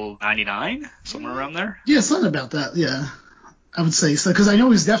 until '99, somewhere around there. Yeah, something about that. Yeah, I would say so, because I know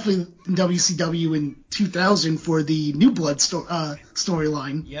he was definitely in WCW in 2000 for the New Blood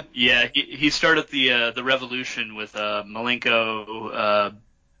storyline. Yep. Yeah, he started the Revolution with Malenko,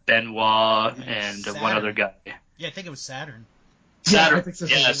 Benoit, and one other guy. Yeah, I think it was Saturn. Saturn. Yeah, I think so.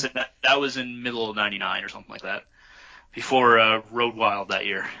 Yes, and that was in middle of '99 or something like that, before Road Wild that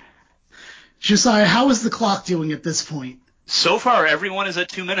year. Josiah, how is the clock doing at this point? So far, everyone is at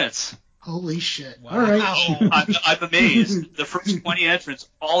 2 minutes. Holy shit. Wow. All right. I'm amazed. The first 20 entrants,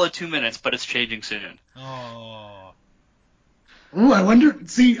 all at 2 minutes, but it's changing soon. Oh. Ooh, I wonder.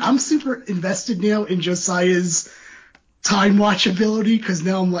 See, I'm super invested now in Josiah's time watch ability, because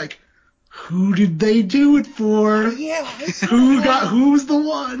now I'm like, who did they do it for? Yeah. Who's the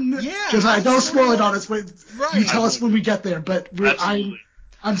one? Yeah. Josiah, don't spoil it on us. But Right. you tell us when we get there. But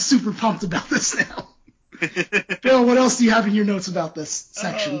I'm super pumped about this now. Bill, what else do you have in your notes about this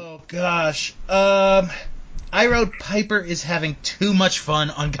section? Oh gosh. I wrote Piper is having too much fun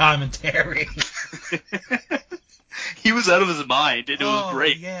on commentary. He was out of his mind, and it was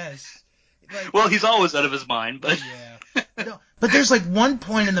great. Yes. Like, well, he's always out of his mind, but yeah. No, but there's like one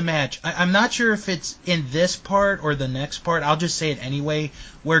point in the match. I'm not sure if it's in this part or the next part. I'll just say it anyway.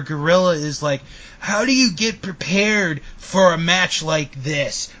 Where Gorilla is like, "How do you get prepared for a match like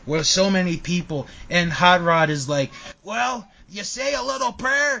this, with so many people?" And Hot Rod is like, "Well, you say a little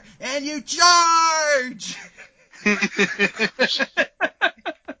prayer and you charge."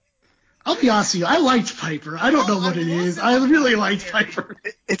 I'll be honest with you, I liked Piper. I don't know what it is. I really liked Piper.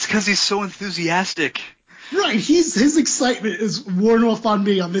 It's because he's so enthusiastic. Right, his excitement is worn off on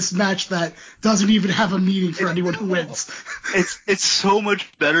me on this match that doesn't even have a meaning for anyone who wins. It's so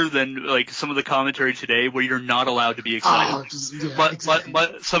much better than like some of the commentary today where you're not allowed to be excited. Exactly.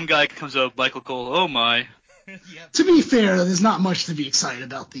 But some guy comes up, Michael Cole, oh my. Yep. To be fair, there's not much to be excited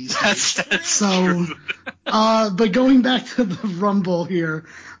about these days. That's so, true. But going back to the Rumble here,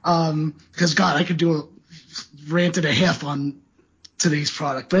 because God, I could do a rant and a half on today's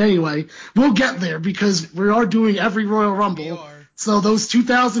product. But anyway, we'll get there because we are doing every Royal Rumble. We are. So those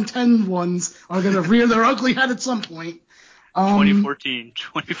 2010 ones are going to rear their ugly head at some point. 2014.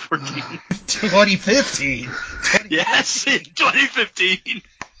 2015. Yes, 2015.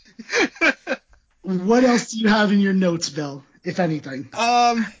 What else do you have in your notes, Bill, if anything?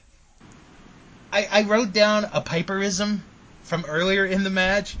 I wrote down a Piperism from earlier in the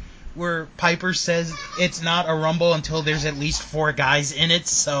match where Piper says it's not a Rumble until there's at least 4 guys in it,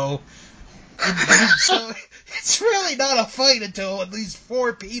 so it's really not a fight until at least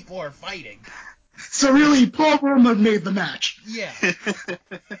 4 people are fighting. So really, Paul Roma made the match. Yeah,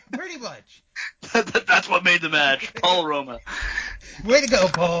 pretty much. That's what made the match. Paul Roma. Way to go,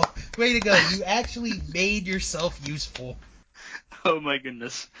 Paul. Way to go. You actually made yourself useful. Oh my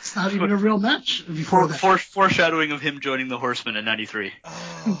goodness. It's not even a real match before that. Foreshadowing of him joining the Horsemen in '93.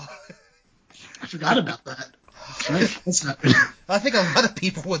 Oh. I forgot about that. That's happened. I think a lot of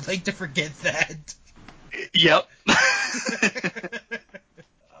people would like to forget that. Yep.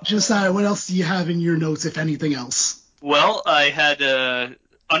 Josiah, what else do you have in your notes, if anything else? Well, I had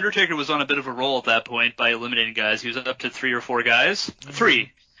Undertaker was on a bit of a roll at that point by eliminating guys. He was up to 3 or 4 guys. Mm-hmm.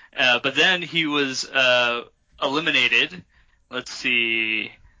 3. But then he was eliminated. Let's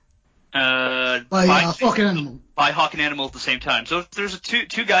see. By Hawk and Animal. By Hawk and Animal at the same time. So if there's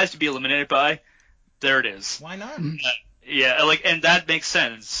two guys to be eliminated by, there it is. Why not? Yeah, and that makes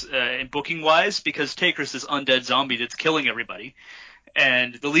sense in booking wise, because Taker's this undead zombie that's killing everybody,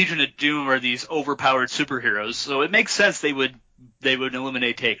 and the Legion of Doom are these overpowered superheroes. So it makes sense they would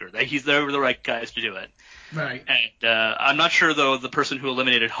eliminate Taker. They were the right guys to do it. Right. And I'm not sure though the person who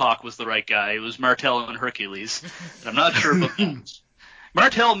eliminated Hawk was the right guy. It was Martel and Hercules. And I'm not sure about that.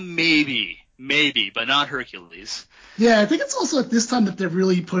 Martel maybe, but not Hercules. Yeah, I think it's also at this time that they're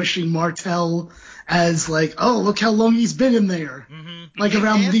really pushing Martel as like, oh, look how long he's been in there. Mm-hmm. Like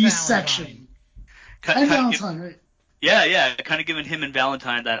around And these Valentine. section. And Valentine, right? Yeah, kind of giving him and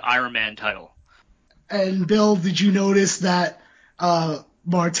Valentine that Iron Man title. And Bill, did you notice that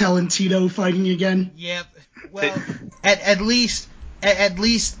Martel and Tito fighting again? Yep. Well, at least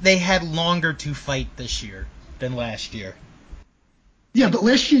they had longer to fight this year than last year. Yeah, but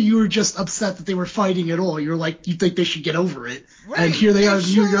last year you were just upset that they were fighting at all. You were like, you think they should get over it. Right, and here they are.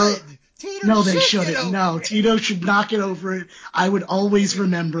 Tito No, they should shouldn't. get over No, it. Tito should not get over it. I would always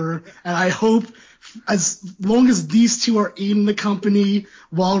remember, and I hope as long as these two are in the company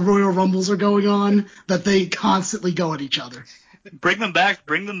while Royal Rumbles are going on, that they constantly go at each other. Bring them back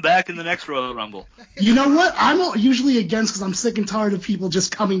in the next Royal Rumble. You know what? I'm usually against because I'm sick and tired of people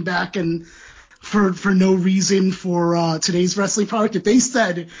just coming back and for no reason for today's wrestling product. If they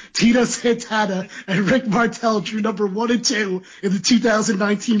said Tito Santana and Rick Martel drew number 1 and 2 in the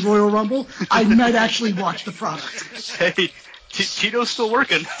 2019 Royal Rumble, I might actually watch the product. Hey, Tito's still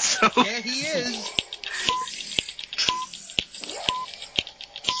working. So. Yeah, he is.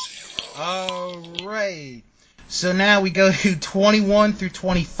 All right. So now we go to 21 through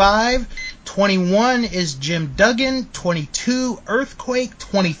 25. 21 is Jim Duggan. 22, Earthquake.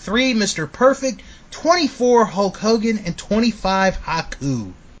 23, Mr. Perfect. 24, Hulk Hogan. And 25,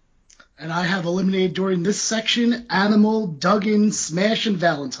 Haku. And I have eliminated during this section Animal, Duggan, Smash, and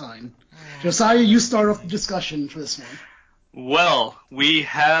Valentine. Josiah, you start off the discussion for this one. Well, we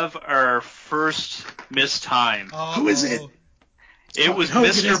have our first missed time. Who is it? It was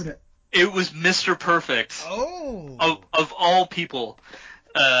Hogan, Mr. isn't it? It was Mr. Perfect. Oh. Of all people.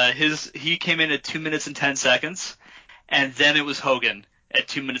 He came in at 2 minutes and 10 seconds, and then it was Hogan at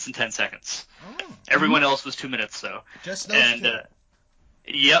 2 minutes and 10 seconds. Oh. Everyone else was 2 minutes though. Just those two.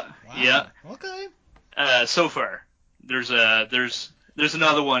 Yep. Wow. Yeah. Okay. So far, there's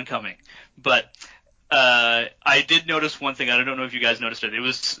another one coming, but I did notice one thing. I don't know if you guys noticed it.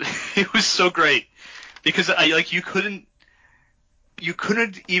 It was so great because you couldn't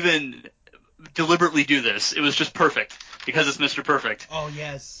even deliberately do this. It was just perfect because it's Mr. Perfect. Oh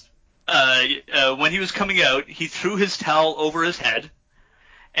yes. When he was coming out, he threw his towel over his head.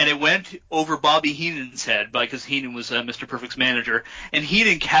 And it went over Bobby Heenan's head because Heenan was Mr. Perfect's manager. And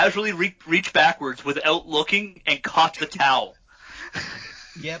Heenan casually reached backwards without looking and caught the towel.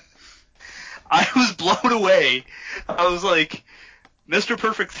 Yep. I was blown away. I was like, Mr.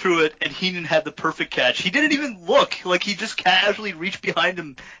 Perfect threw it, and Heenan had the perfect catch. He didn't even look. Like, he just casually reached behind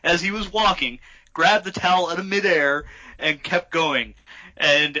him as he was walking, grabbed the towel out of midair, and kept going.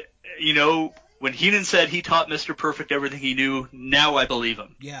 And, when Heenan said he taught Mr. Perfect everything he knew, now I believe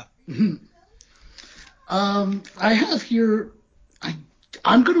him. Yeah. I have here.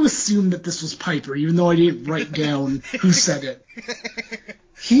 I'm going to assume that this was Piper, even though I didn't write down who said it.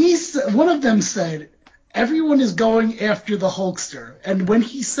 One of them said, "Everyone is going after the Hulkster," and when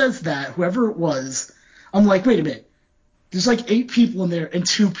he says that, whoever it was, I'm like, wait a minute. There's like 8 people in there, and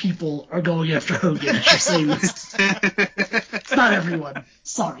 2 people are going after Hogan. You're saying this. It's not everyone.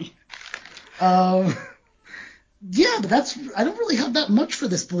 Sorry. Yeah, but I don't really have that much for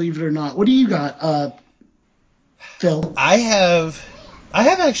this, believe it or not. What do you got, Phil? I have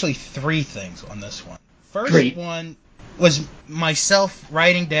actually 3 things on this one. First one was myself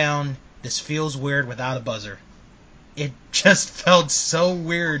writing down, "This feels weird without a buzzer." It just felt so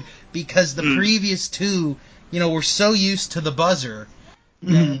weird because the previous 2, we're so used to the buzzer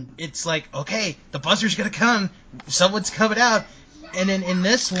that it's like, okay, the buzzer's gonna come, someone's coming out, and then in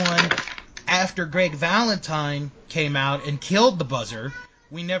this one, after Greg Valentine came out and killed the buzzer,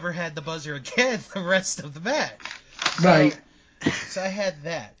 we never had the buzzer again the rest of the match. Right. So I had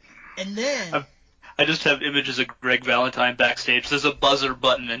that. And then... I just have images of Greg Valentine backstage. There's a buzzer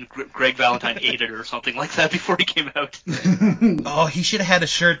button, and Greg Valentine ate it or something like that before he came out. Oh, he should have had a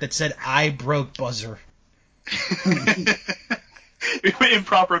shirt that said, "I broke buzzer."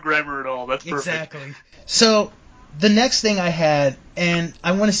 Improper grammar at all. That's perfect. Exactly. So, the next thing I had, and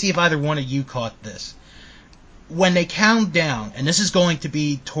I want to see if either one of you caught this. When they count down, and this is going to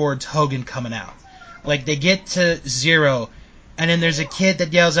be towards Hogan coming out, like they get to 0, and then there's a kid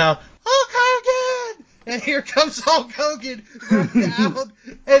that yells out, "Hulk Hogan!" And here comes Hulk Hogan running out,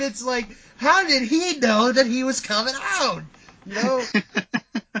 and it's like, how did he know that he was coming out? You know?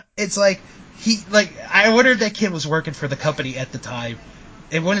 It's like, I wonder if that kid was working for the company at the time.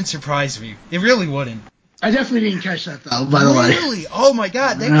 It wouldn't surprise me. It really wouldn't. I definitely didn't catch that, though, by the way. Really? Oh my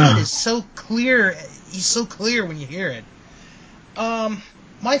god, that kid is so clear. He's so clear when you hear it.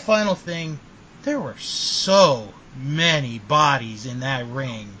 My final thing, there were so many bodies in that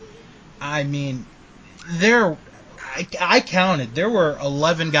ring. I mean, I counted, there were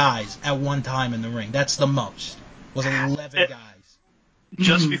 11 guys at one time in the ring. That's the most, was 11 guys.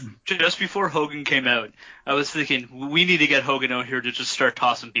 Just before Hogan came out, I was thinking, we need to get Hogan out here to just start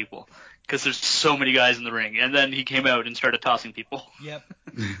tossing people, because there's so many guys in the ring. And then he came out and started tossing people. Yep.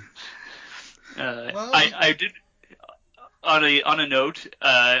 I did, on a note,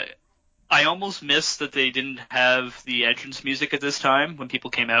 I almost missed that they didn't have the entrance music at this time when people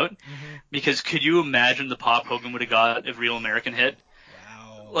came out, because could you imagine the pop Hogan would have got if Real American hit?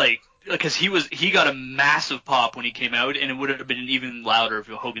 Wow. Because he got a massive pop when he came out, and it would have been even louder if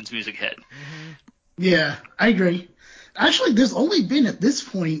Hogan's music hit. Yeah, I agree. Actually, there's only been, at this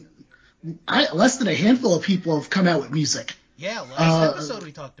point, less than a handful of people have come out with music. Yeah, last episode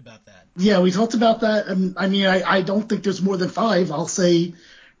we talked about that. Yeah, we talked about that. I mean, I don't think there's more than 5. I'll say,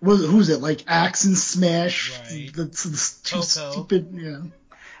 who's it? Like Axe and Smash. Right. That's too Coco. stupid. Yeah.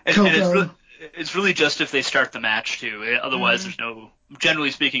 And Coco. it's really just if they start the match too. Otherwise, there's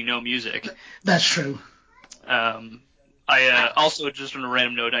generally speaking, no music. That's true. I also, just on a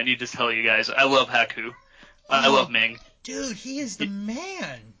random note, I need to tell you guys, I love Haku. I love Ming. Dude, he is the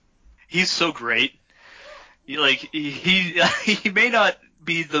man. He's so great. He may not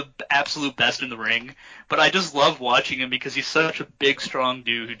be the absolute best in the ring, but I just love watching him because he's such a big, strong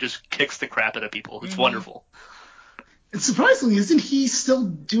dude who just kicks the crap out of people. It's wonderful. And surprisingly, isn't he still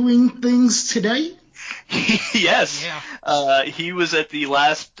doing things today? Yes. Yeah. He was at the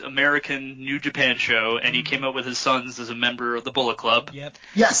last American New Japan show, and he came out with his sons as a member of the Bullet Club. Yep.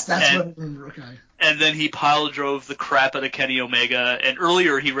 Yes, that's what I remember. Okay. And then he pile drove the crap out of Kenny Omega. And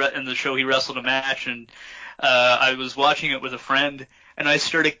earlier in the show he wrestled a match, and I was watching it with a friend, and I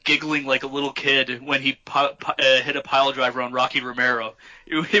started giggling like a little kid when he hit a pile driver on Rocky Romero.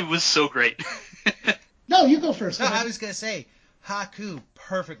 It was so great. No, you go first. No, I was gonna say, Haku,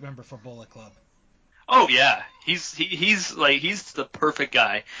 perfect member for Bullet Club. Oh yeah, he's the perfect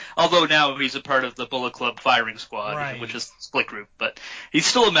guy. Although now he's a part of the Bullet Club firing squad, Right. which is a split group, but he's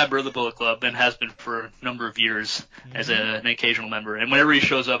still a member of the Bullet Club and has been for a number of years as an occasional member. And whenever he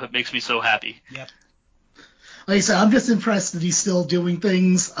shows up, it makes me so happy. Yep. Like I said, I'm just impressed that he's still doing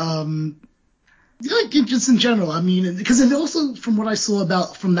things. Like just in general, I mean, because it also, from what I saw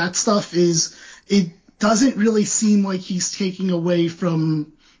from that stuff, is it doesn't really seem like he's taking away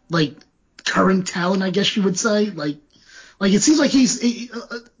from like current talent, I guess you would say. Like it seems like it's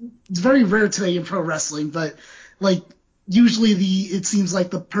very rare today in pro wrestling, but like usually it seems like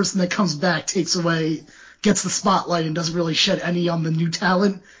the person that comes back gets the spotlight and doesn't really shed any on the new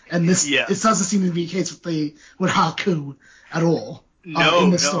talent. And it doesn't seem to be the case with Haku at all. In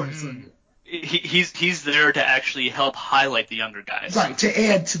this story. So. He's there to actually help highlight the younger guys. Right, to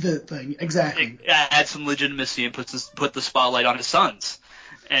add to the thing, exactly. Add some legitimacy and put the spotlight on his sons.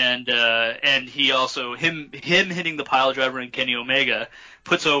 And he also, him hitting the pile driver and Kenny Omega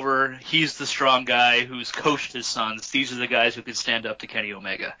puts over, he's the strong guy who's coached his sons. These are the guys who can stand up to Kenny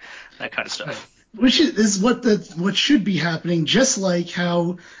Omega. That kind of stuff. Which is what should be happening, just like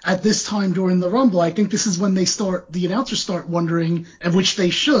how at this time during the Rumble, I think this is when the announcers start wondering, and which they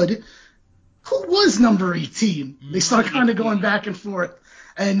should, who was number 18? They start kind of going back and forth,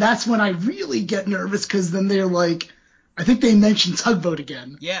 and that's when I really get nervous, because then they're like, I think they mentioned Tugboat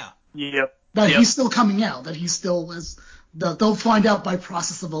again. Yeah. Yep. That he's still coming out, that he still is, they'll find out by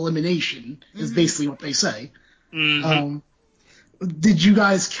process of elimination, is basically what they say. Did you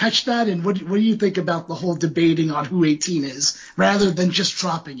guys catch that, and what do you think about the whole debating on who 18 is, rather than just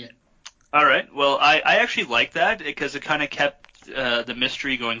dropping it? All right. Well, I actually like that, because it kind of kept the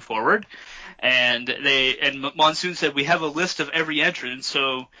mystery going forward. And Monsoon said, we have a list of every entrant,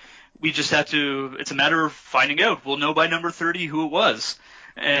 so we just have to, it's a matter of finding out. We'll know by number 30 who it was.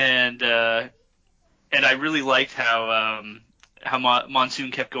 And and I really liked how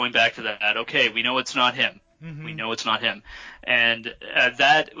Monsoon kept going back to that. Okay, we know it's not him. Mm-hmm. We know it's not him, and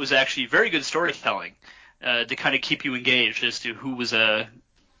that was actually very good storytelling to kind of keep you engaged as to who was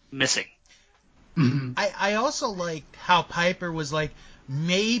missing. Mhm. I also liked how Piper was like,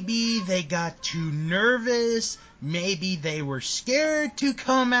 maybe they got too nervous, maybe they were scared to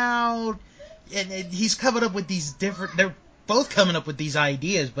come out, and he's coming up with these different. They're both coming up with these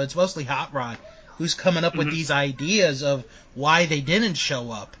ideas, but it's mostly Hot Rod who's coming up with Mhm. these ideas of why they didn't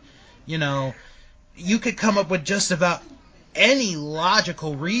show up. You know, you could come up with just about any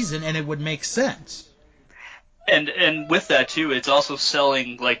logical reason, and it would make sense. And with that too, it's also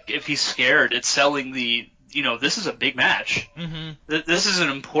selling, like, if he's scared, it's selling this is a big match. Mm-hmm. This is an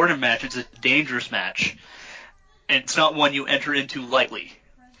important match. It's a dangerous match, and it's not one you enter into lightly.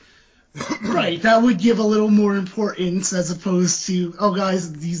 Right, that would give a little more importance as opposed to, oh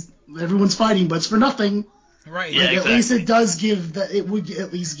guys, everyone's fighting, but it's for nothing. Right. Yeah, Like, at least exactly. it does give that. It would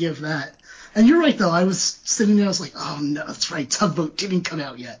at least give that. And you're right, though. I was sitting there. I was like, oh no, that's right. Tugboat didn't come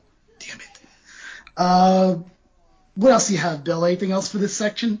out yet. Damn it. What else do you have, Bill? Anything else for this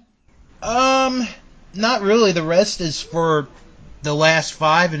section? Not really. The rest is for the last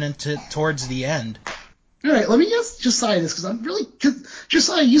 5 and into towards the end. All right, let me ask Josiah this because I'm really. Cause,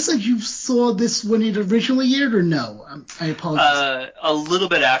 Josiah, you said you saw this when it originally aired, or no? I apologize. A little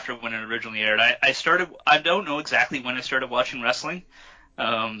bit after when it originally aired. I don't know exactly when I started watching wrestling.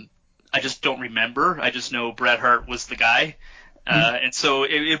 I just don't remember. I just know Bret Hart was the guy. And so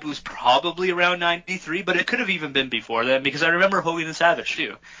it was probably around 93, but it could have even been before then because I remember Hogan and Savage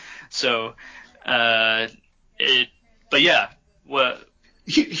too. So, but yeah, what?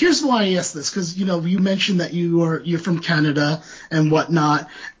 Here's why I asked this, because you mentioned that you're from Canada and whatnot,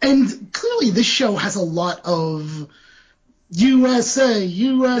 and clearly this show has a lot of USA,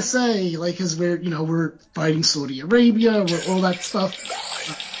 USA, like as we're fighting Saudi Arabia, we're all that stuff.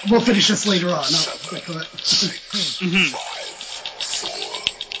 We'll finish this later on. Mhm.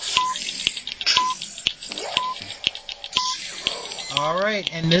 5, 4, 3, 2, 1, 0. All right,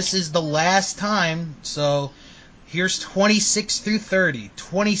 and this is the last time. So here's 26 through 30.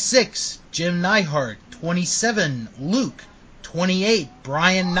 26, Jim Neidhart. 27, Luke. 28,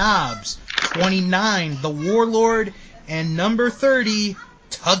 Brian Knobbs. 29, The Warlord. And number 30,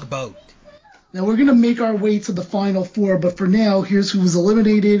 Tugboat. Now we're gonna make our way to the final 4, but for now, here's who was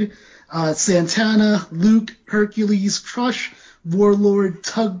eliminated: Santana, Luke, Hercules, Crush, Warlord,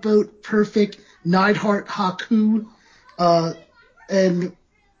 Tugboat, Perfect, Neidhart, Haku, and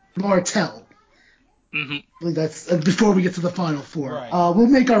Martel. Mhm. I believe that's before we get to the final 4. Right. We'll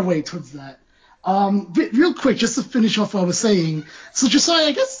make our way towards that. Real quick, just to finish off what I was saying. So Josiah,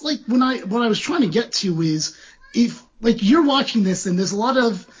 I guess like what I was trying to get to is if like you're watching this and there's a lot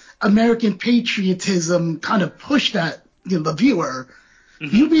of American patriotism kind of pushed at the viewer.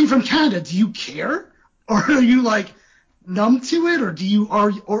 Mhm. You being from Canada, do you care, or are you like numb to it, or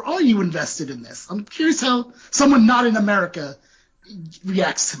are you invested in this? I'm curious how someone not in America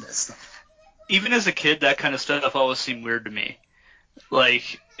reacts to this stuff. Even as a kid, that kind of stuff always seemed weird to me.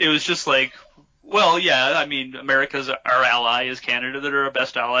 Like, it was just like, well, yeah, I mean, America's our ally, is Canada, that are our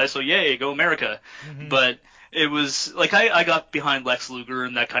best ally, so yay, go America. Mm-hmm. But it was like I got behind Lex Luger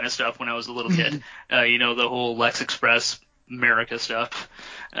and that kind of stuff when I was a little kid. The whole Lex Express America stuff.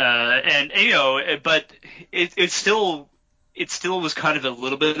 But it still was kind of a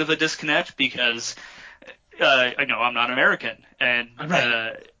little bit of a disconnect because I know I'm not American,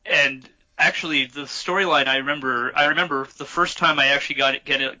 Right. and actually the storyline I remember the first time I actually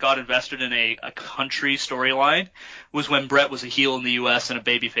got invested in a country storyline was when Brett was a heel in the U.S. and a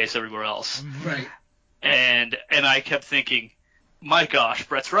babyface everywhere else, Mm-hmm. Right. and I kept thinking, my gosh,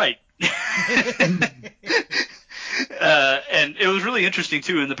 Brett's right. And it was really interesting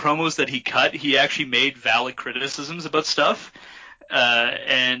too. In the promos that he cut, he actually made valid criticisms about stuff,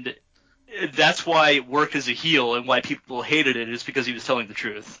 and that's why it worked as a heel and why people hated it is because he was telling the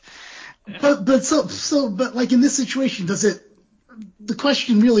truth. But like in this situation, the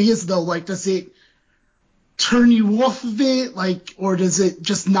question really is though, like, does it turn you off of it, like, or does it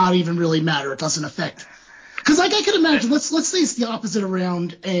just not even really matter? It doesn't affect. Because like I can imagine, let's say it's the opposite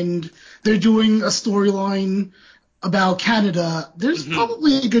around, and they're doing a storyline about Canada. There's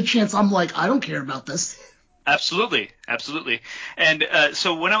probably a good chance I'm like, I don't care about this. Absolutely. And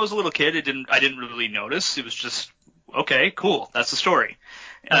so when I was a little kid, I didn't really notice. It was just okay, cool. That's the story.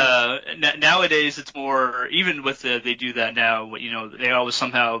 Nowadays, it's more, even with they do that now. They always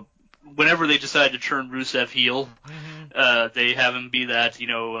somehow, whenever they decide to turn Rusev heel, they have him be that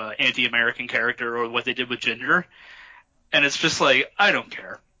anti-American character, or what they did with Ginger, and it's just like, I don't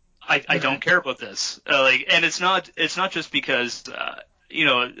care. I don't care about this. And it's not just because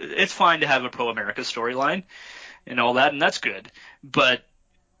it's fine to have a pro America storyline and all that, and that's good, but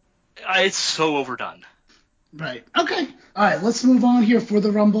it's so overdone. Right. Okay. All right. Let's move on here for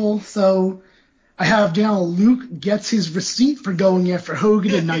the Rumble. So I have down Luke gets his receipt for going after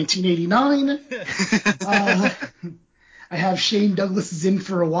Hogan in 1989. I have Shane Douglas is in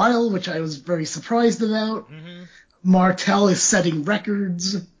for a while, which I was very surprised about. Mm-hmm. Martel is setting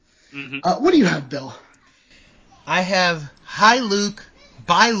records. Mm-hmm. What do you have, Bill? I have hi Luke,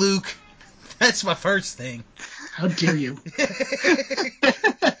 bye Luke. That's my first thing. How dare you?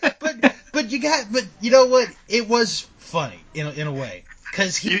 But you know what? It was funny in a way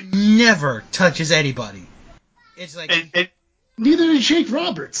because he never touches anybody. It's like Neither did Jake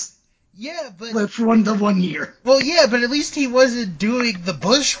Roberts. yeah, but For one year. well, yeah, but at least he wasn't doing the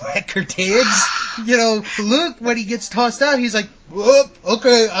bushwhacker dance. Luke when he gets tossed out, he's like, "Whoop,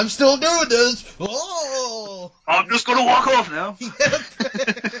 okay, I'm still doing this." Oh, I'm just gonna walk off now. Yep.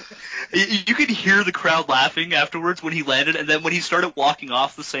 You could hear the crowd laughing afterwards when he landed, and then when he started walking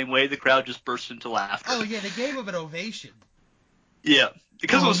off the same way, the crowd just burst into laughter. Oh yeah, they gave him an ovation. Yeah,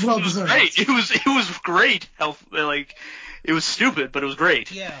 because it was great. It was great. It was stupid, but it was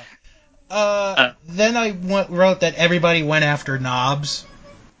great. Yeah. Then I wrote that everybody went after Knobs.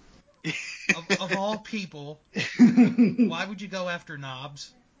 of all people, why would you go after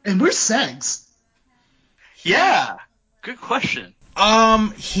Knobs? And where's Sags? Yeah, good question.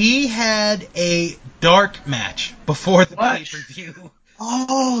 He had a dark match before the pay-per-view.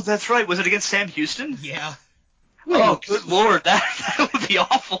 Oh, that's right. Was it against Sam Houston? Yeah. Wait, oh, good lord, that would be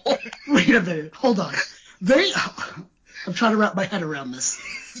awful. Wait a minute, hold on. I'm trying to wrap my head around this.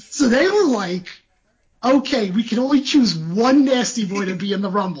 So they were like, okay, we can only choose one nasty boy to be in the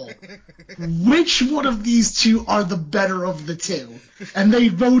Rumble. Which one of these two are the better of the two? And they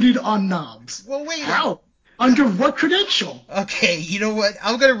voted on Knobs. Well, wait. How? Under what credential? Okay, you know what?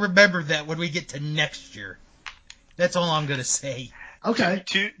 I'm going to remember that when we get to next year. That's all I'm going to say. Okay.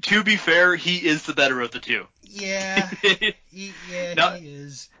 To be fair, he is the better of the two. Yeah. He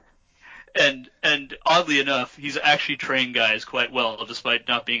is. And oddly enough, he's actually trained guys quite well, despite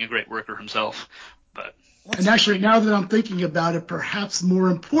not being a great worker himself. But and actually, now that I'm thinking about it, perhaps more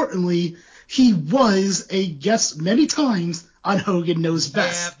importantly, he was a guest many times on Hogan Knows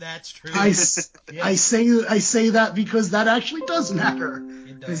Best. Yeah, that's true. I say that because that actually does matter.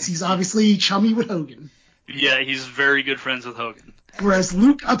 Because he's obviously chummy with Hogan. Yeah, he's very good friends with Hogan. Whereas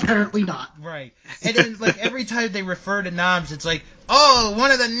Luke, apparently not. Right. And then, every time they refer to Knobs, it's like, oh,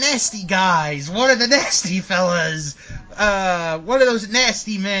 one of the nasty guys, one of the nasty fellas, one of those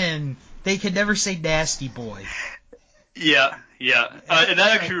nasty men. They could never say nasty boy. Yeah. And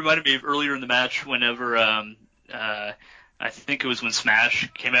that actually reminded me of earlier in the match whenever, I think it was when Smash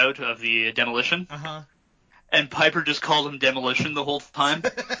came out of the Demolition. Uh-huh. And Piper just called him Demolition the whole time.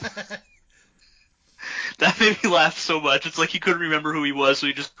 That made me laugh so much. It's like he couldn't remember who he was, so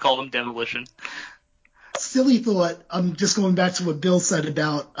he just called him Demolition. Silly thought. I'm just going back to what Bill said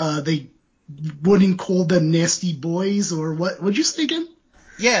about they wouldn't call them nasty boys, or what? What'd you say again?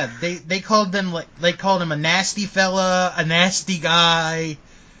 Yeah, they called them they called him a nasty fella, a nasty guy.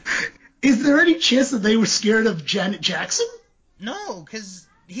 Is there any chance that they were scared of Janet Jackson? No, because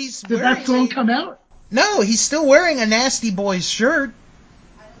he's Did that song come out? No, he's still wearing a Nasty Boys shirt.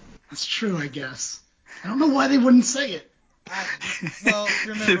 That's true, I guess. I don't know why they wouldn't say it. Well,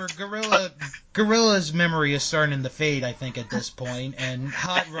 remember, Gorilla's memory is starting to fade, I think, at this point, and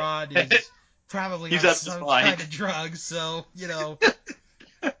Hot Rod is probably on some kind of drug, so,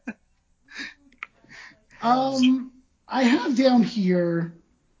 I have down here.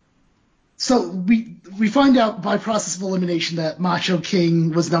 So we find out by process of elimination that Macho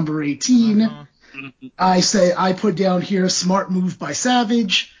King was number 18. Uh-huh. I put down here smart move by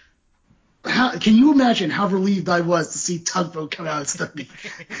Savage. Can you imagine how relieved I was to see Tugboat come out as 30?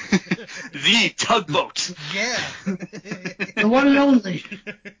 The Tugboat. Yeah. The one and only.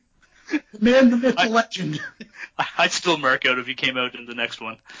 The man, the myth, the legend. I'd still mark out if he came out in the next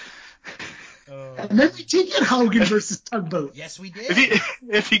one. And then we did get Hogan versus Tugboat. Yes, we did.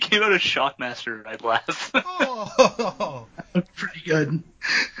 If he came out as Shockmaster, I'd laugh. Oh. That looked pretty good.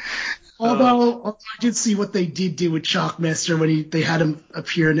 Although I did see what they did do with Shockmaster when they had him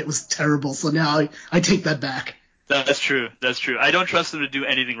appear, and it was terrible. So now I take that back. That's true. I don't trust them to do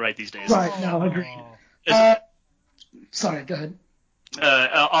anything right these days. Right, no, agreed. Sorry, go ahead.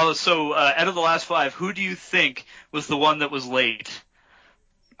 So, out of the last 5, who do you think was the one that was late?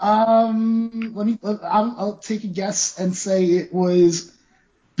 I'll take a guess and say it was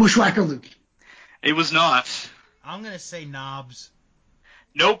Bushwhacker Luke. It was not. I'm going to say Knobs.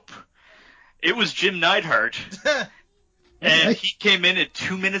 Nope. It was Jim Neidhart. And he came in at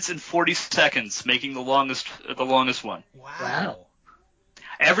 2 minutes and 40 seconds, making the longest one. Wow.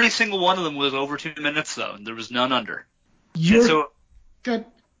 Every single one of them was over 2 minutes, though, and there was none under. You're good.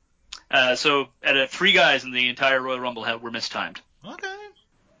 So, at 3 guys in the entire Royal Rumble were mistimed. Okay.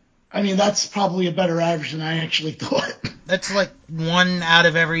 I mean, that's probably a better average than I actually thought. That's like 1 out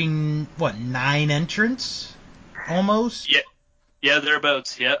of every, 9 entrants? Almost? Yeah,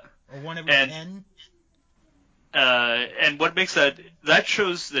 thereabouts, yeah. Or 1 every 10? And what makes that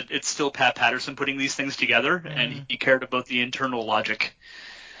shows that it's still Pat Patterson putting these things together, and he cared about the internal logic.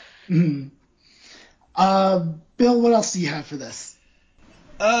 Mm-hmm. Bill, what else do you have for this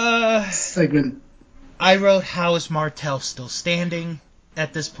segment? I wrote, how is Martel still standing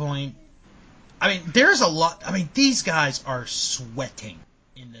at this point? I mean, there's a lot. I mean, these guys are sweating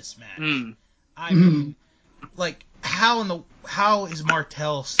in this match. I mean, like, how is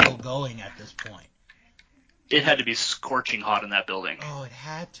Martel still going at this point? It had to be scorching hot in that building. Oh, it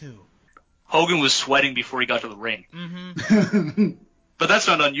had to. Hogan was sweating before he got to the ring. Mm-hmm. But that's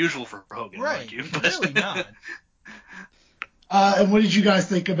not unusual for Hogan, right? Mind you. Really not. And what did you guys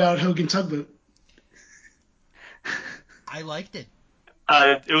think about Hogan Tugboat? I liked it.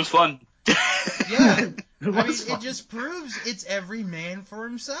 It was fun. Yeah. I mean, it just proves it's every man for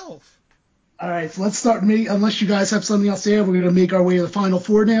himself. All right, so let's start. Unless you guys have something else to add, we're going to make our way to the final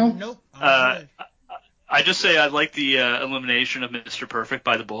 4 now. Nope. I just say I like the elimination of Mr. Perfect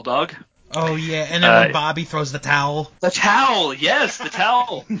by the Bulldog. Oh, yeah, and then when Bobby throws the towel. The towel, yes, the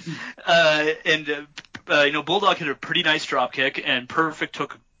towel. Bulldog hit a pretty nice drop kick, and Perfect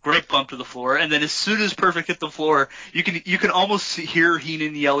took a great bump to the floor. And then as soon as Perfect hit the floor, you can almost hear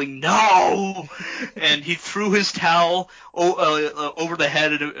Heenan yelling, "No!" And he threw his towel over the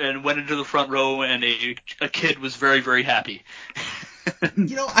head and went into the front row, and a kid was very, very happy.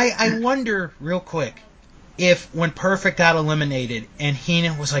 I wonder real quick if when Perfect got eliminated and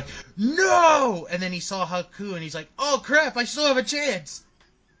Heenan was like, "No!" and then he saw Haku and he's like, "Oh crap, I still have a chance."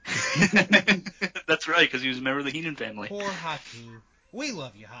 That's right, because he was a member of the Heenan family. Poor Haku. We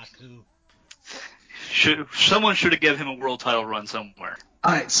love you, Haku. Someone should have given him a world title run somewhere.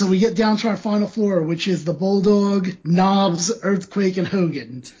 All right, so we get down to our final 4, which is the Bulldog, Knobbs, Earthquake, and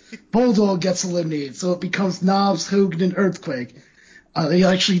Hogan. Bulldog gets eliminated, so it becomes Knobbs, Hogan, and Earthquake. They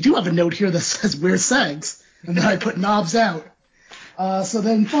actually do have a note here that says "Where's Sags?" and then I put Knobbs out. So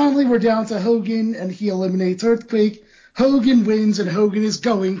then finally we're down to Hogan, and he eliminates Earthquake. Hogan wins, and Hogan is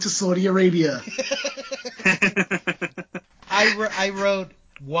going to Saudi Arabia. I wrote,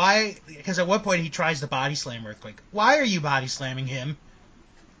 why, because at one point he tries to body slam Earthquake. Why are you body slamming him?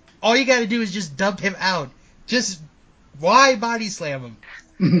 All you gotta do is just dump him out. Just, why body slam him?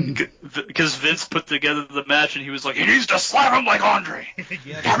 Because Vince put together the match and he was like, he needs to slam him like Andre.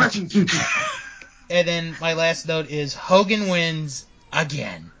 Damn it. And then my last note is Hogan wins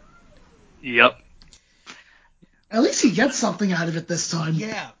again. Yep. At least he gets something out of it this time.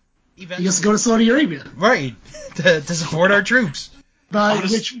 Yeah. Eventually. He gets to go to Saudi Arabia. Right. to support our troops.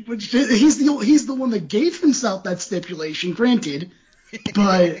 Which he's the one that gave himself that stipulation, granted,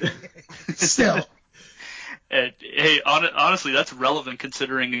 but still. Hey, honestly, that's relevant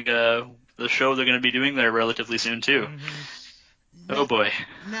considering the show they're going to be doing there relatively soon, too. Mm-hmm. Oh, boy.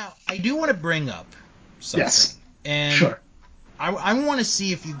 Now, I do want to bring up something. Yes. And sure. I want to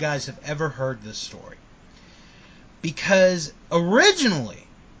see if you guys have ever heard this story. Because originally,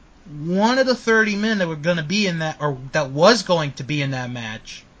 one of the 30 men that were going to be in that, or that was going to be in that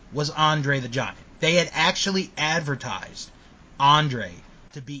match, was Andre the Giant. They had actually advertised Andre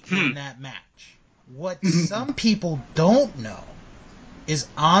to be in that match. What some people don't know is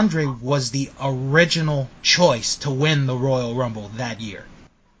Andre was the original choice to win the Royal Rumble that year.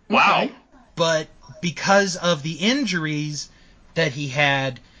 Wow. Okay. But because of the injuries that he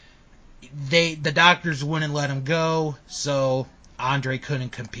had, the doctors wouldn't let him go, so Andre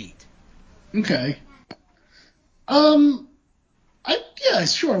couldn't compete. Okay. Yeah,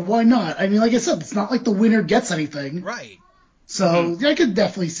 sure, why not? I mean, like I said, it's not like the winner gets anything. Right. So I could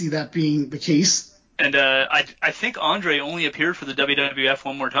definitely see that being the case. And I think Andre only appeared for the WWF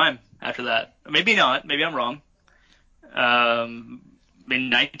one more time after that. Maybe not. Maybe I'm wrong. In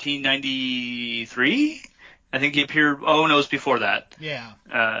 1993, I think he appeared. Oh no, it was before that. Yeah.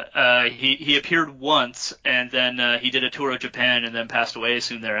 He appeared once, and then he did a tour of Japan, and then passed away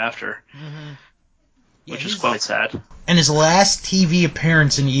soon thereafter. Mm-hmm. Yeah, which is quite sad. And his last TV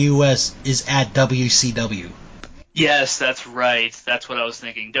appearance in the U.S. is at WCW. Yes, that's right. That's what I was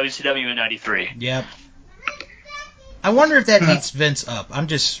thinking. WCW in 93. Yep. I wonder if that heats Vince up. I'm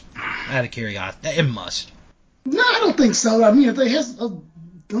just out of curiosity. It must. No, I don't think so. I mean, if they has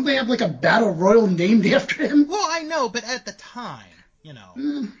don't they have like a battle royal named after him? Well, I know, but at the time, you know.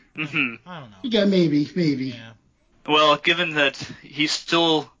 Mm-hmm. I don't know. Yeah, maybe. Yeah. Well, given that he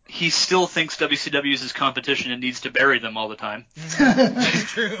still thinks WCW is his competition and needs to bury them all the time. That's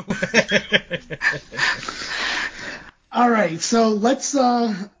true. All right, so let's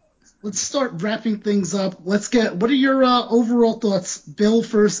start wrapping things up. What are your overall thoughts, Bill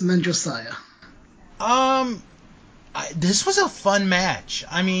first, and then Josiah? This was a fun match.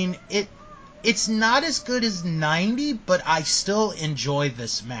 I mean, it's not as good as 90, but I still enjoy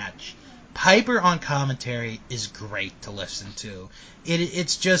this match. Piper on commentary is great to listen to.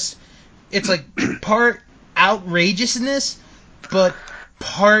 It's like part outrageousness, but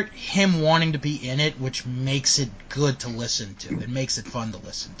part him wanting to be in it, which makes it good to listen to. It makes it fun to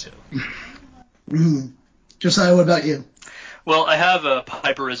listen to. Mm-hmm. Josiah, what about you? Well, I have a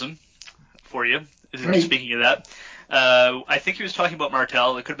Piperism for you. Right. Speaking of that, I think he was talking about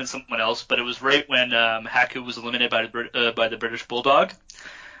Martel. It could have been someone else, but it was right when Haku was eliminated by the British Bulldog.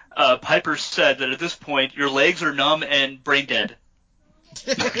 Piper said that at this point, your legs are numb and brain dead.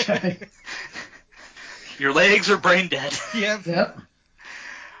 Okay. Your legs are brain dead. Yep.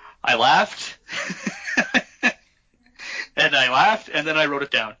 I laughed. And I laughed, and then I wrote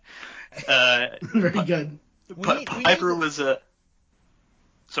it down. Very good. Piper was a...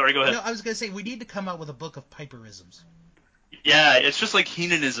 Sorry, go ahead. No, I was going to say, we need to come out with a book of Piperisms. Yeah, it's just like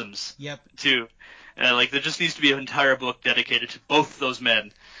Heenanisms, Yep. too. There just needs to be an entire book dedicated to both those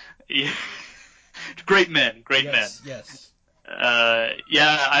men. Great men. Yes.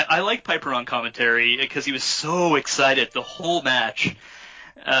 I like Piper on commentary because he was so excited the whole match.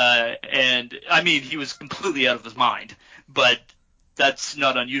 And, I mean, he was completely out of his mind, but that's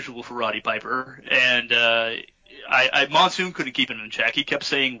not unusual for Roddy Piper. And Monsoon couldn't keep him in check. He kept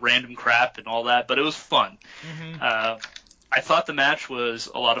saying random crap and all that, but it was fun. Mm-hmm. I thought the match was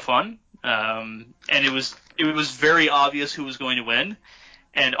a lot of fun, and it was very obvious who was going to win.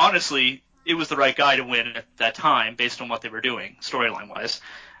 And honestly, it was the right guy to win at that time based on what they were doing, storyline-wise.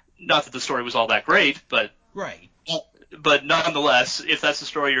 Not that the story was all that great, but Right. But nonetheless, if that's the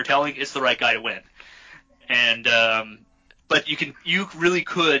story you're telling, it's the right guy to win. And but you really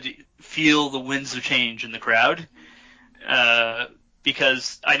could feel the winds of change in the crowd,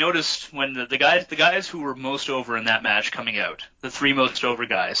 because I noticed when the guys who were most over in that match coming out, the three most over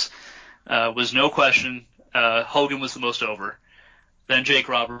guys, was no question Hogan was the most over, then Jake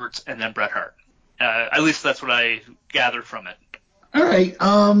Roberts, and then Bret Hart. At least that's what I gathered from it. All right.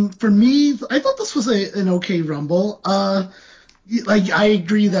 For me, I thought this was an okay Rumble. I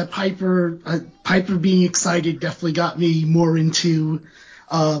agree that Piper being excited definitely got me more into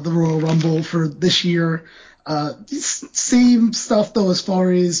the Royal Rumble for this year. Same stuff though, as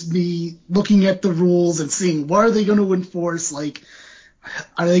far as me looking at the rules and seeing what are they going to enforce. Like,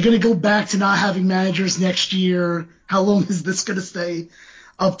 are they going to go back to not having managers next year? How long is this going to stay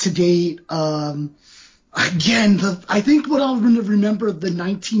up to date? Again, I think what I'm going to remember the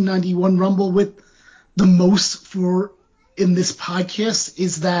 1991 Rumble with the most in this podcast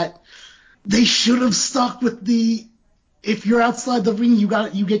is that they should have stuck with if you're outside the ring, you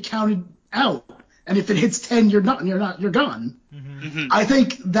get counted out, and if it hits 10, you're gone. Mm-hmm. I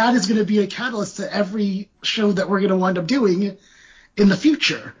think that is going to be a catalyst to every show that we're going to wind up doing in the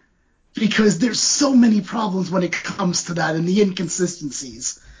future, because there's so many problems when it comes to that and the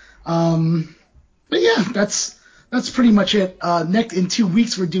inconsistencies. But yeah, that's pretty much it. Next, in 2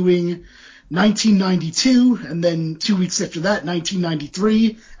 weeks, we're doing 1992, and then 2 weeks after that,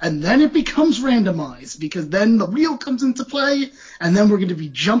 1993, and then it becomes randomized, because then the wheel comes into play, and then we're going to be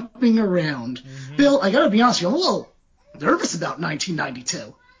jumping around. Mm-hmm. Bill, I got to be honest with you, I'm a little nervous about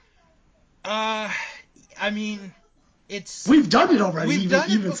 1992. I mean, we've done it already. We've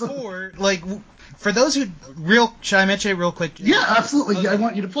done it before. Like, for those who should I mention it real quick? Yeah, absolutely. Okay. I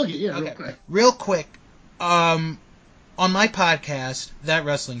want you to plug it. Yeah, okay. Real quick. On my podcast, That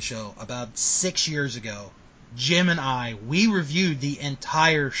Wrestling Show, about 6 years ago, Jim and we reviewed the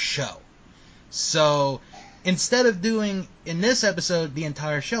entire show. So instead of doing in this episode the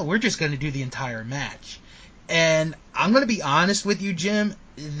entire show, we're just going to do the entire match. And I'm going to be honest with you, Jim,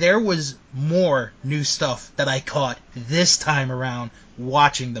 there was more new stuff that I caught this time around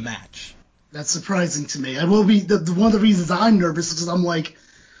watching the match. That's surprising to me. I will be one of the reasons I'm nervous is because I'm like,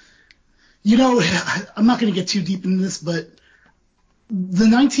 you know, I'm not going to get too deep into this, but the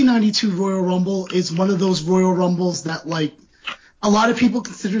 1992 Royal Rumble is one of those Royal Rumbles that, like, a lot of people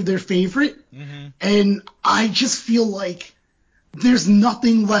consider their favorite, mm-hmm. and I just feel like there's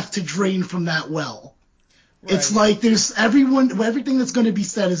nothing left to drain from that well. Right. It's like everything that's going to be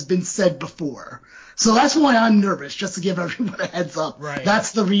said has been said before. So that's why I'm nervous, just to give everyone a heads up. Right.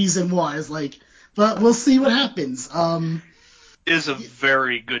 That's the reason why. It's like, but we'll see what happens. It is a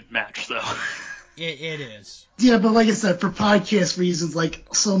very good match, though. It is. Yeah, but like I said, for podcast reasons, like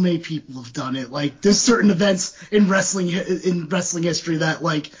so many people have done it. Like there's certain events in wrestling history that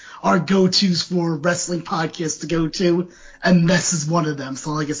like are go-tos for wrestling podcasts to go to, and this is one of them.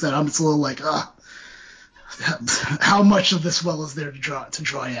 So like I said, I'm just a little like, how much of this well is there to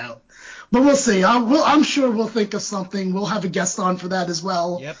dry out? But we'll see. I'm sure we'll think of something. We'll have a guest on for that as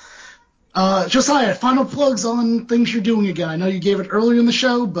well. Yep. Josiah, final plugs on things you're doing again. I know you gave it earlier in the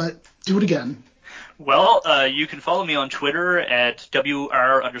show, but do it again. Well, you can follow me on Twitter at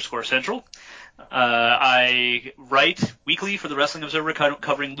WR_Central. I write weekly for the Wrestling Observer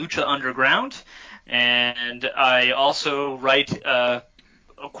covering Lucha Underground, and I also write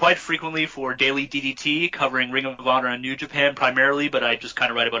quite frequently for Daily DDT covering Ring of Honor and New Japan primarily, but I just kind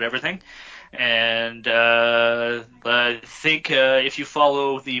of write about everything. And I think if you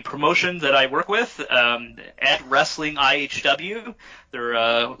follow the promotion that I work with at Wrestling IHW, they're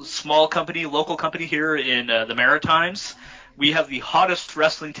a small company, local company here in the Maritimes. We have the hottest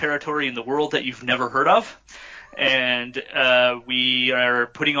wrestling territory in the world that you've never heard of. And we are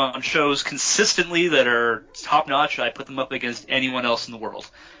putting on shows consistently that are top-notch. I put them up against anyone else in the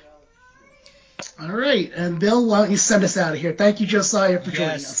world. All right, and Bill, why don't you send us out of here? Thank you, Josiah, for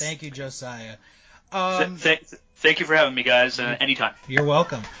joining us. Yes, thank you, Josiah. Thank you for having me, guys. Anytime. You're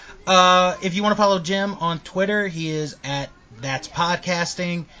welcome. If you want to follow Jim on Twitter, he is at That's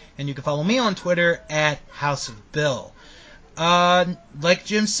Podcasting, and you can follow me on Twitter at House of Bill. Like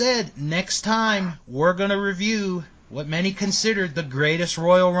Jim said, next time we're going to review what many considered the greatest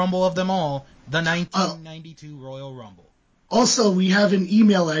Royal Rumble of them all, the 1992 Royal Rumble. Also, we have an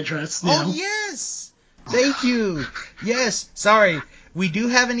email address now. Oh, yes! Thank you. Yes, sorry. We do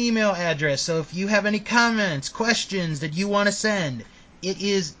have an email address, so if you have any comments, questions that you want to send, it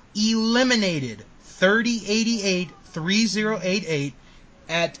is eliminated3088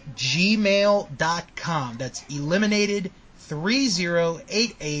 at gmail.com. That's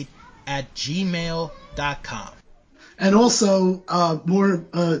eliminated3088 at gmail.com. And also,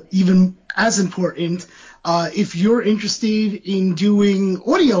 even as important, if you're interested in doing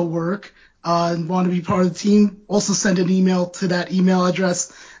audio work and want to be part of the team, also send an email to that email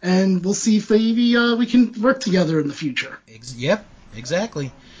address, and we'll see if maybe we can work together in the future. Yep,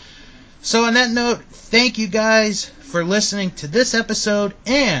 exactly. So on that note, thank you guys for listening to this episode,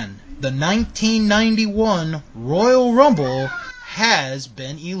 and the 1991 Royal Rumble has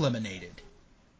been eliminated.